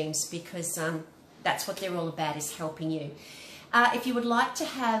live streams, because that's what they're all about, is helping you. If you would like to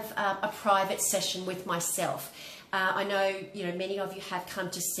have a private session with myself, I know many of you have come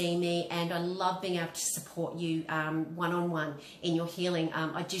to see me, and I love being able to support you one-on-one in your healing.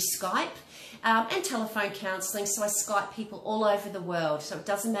 I do Skype and telephone counselling, so I Skype people all over the world. So it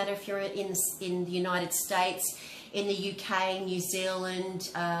doesn't matter if you're in the United States, in the UK, New Zealand,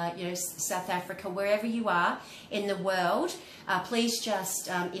 South Africa, wherever you are in the world. Please just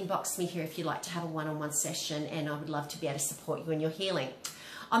inbox me here if you'd like to have a one-on-one session, and I would love to be able to support you in your healing.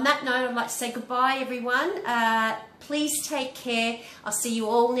 On that note, I'd like to say goodbye, everyone. Please take care. I'll see you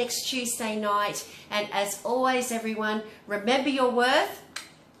all next Tuesday night. And as always, everyone, remember your worth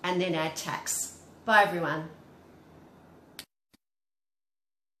and then add tax. Bye, everyone.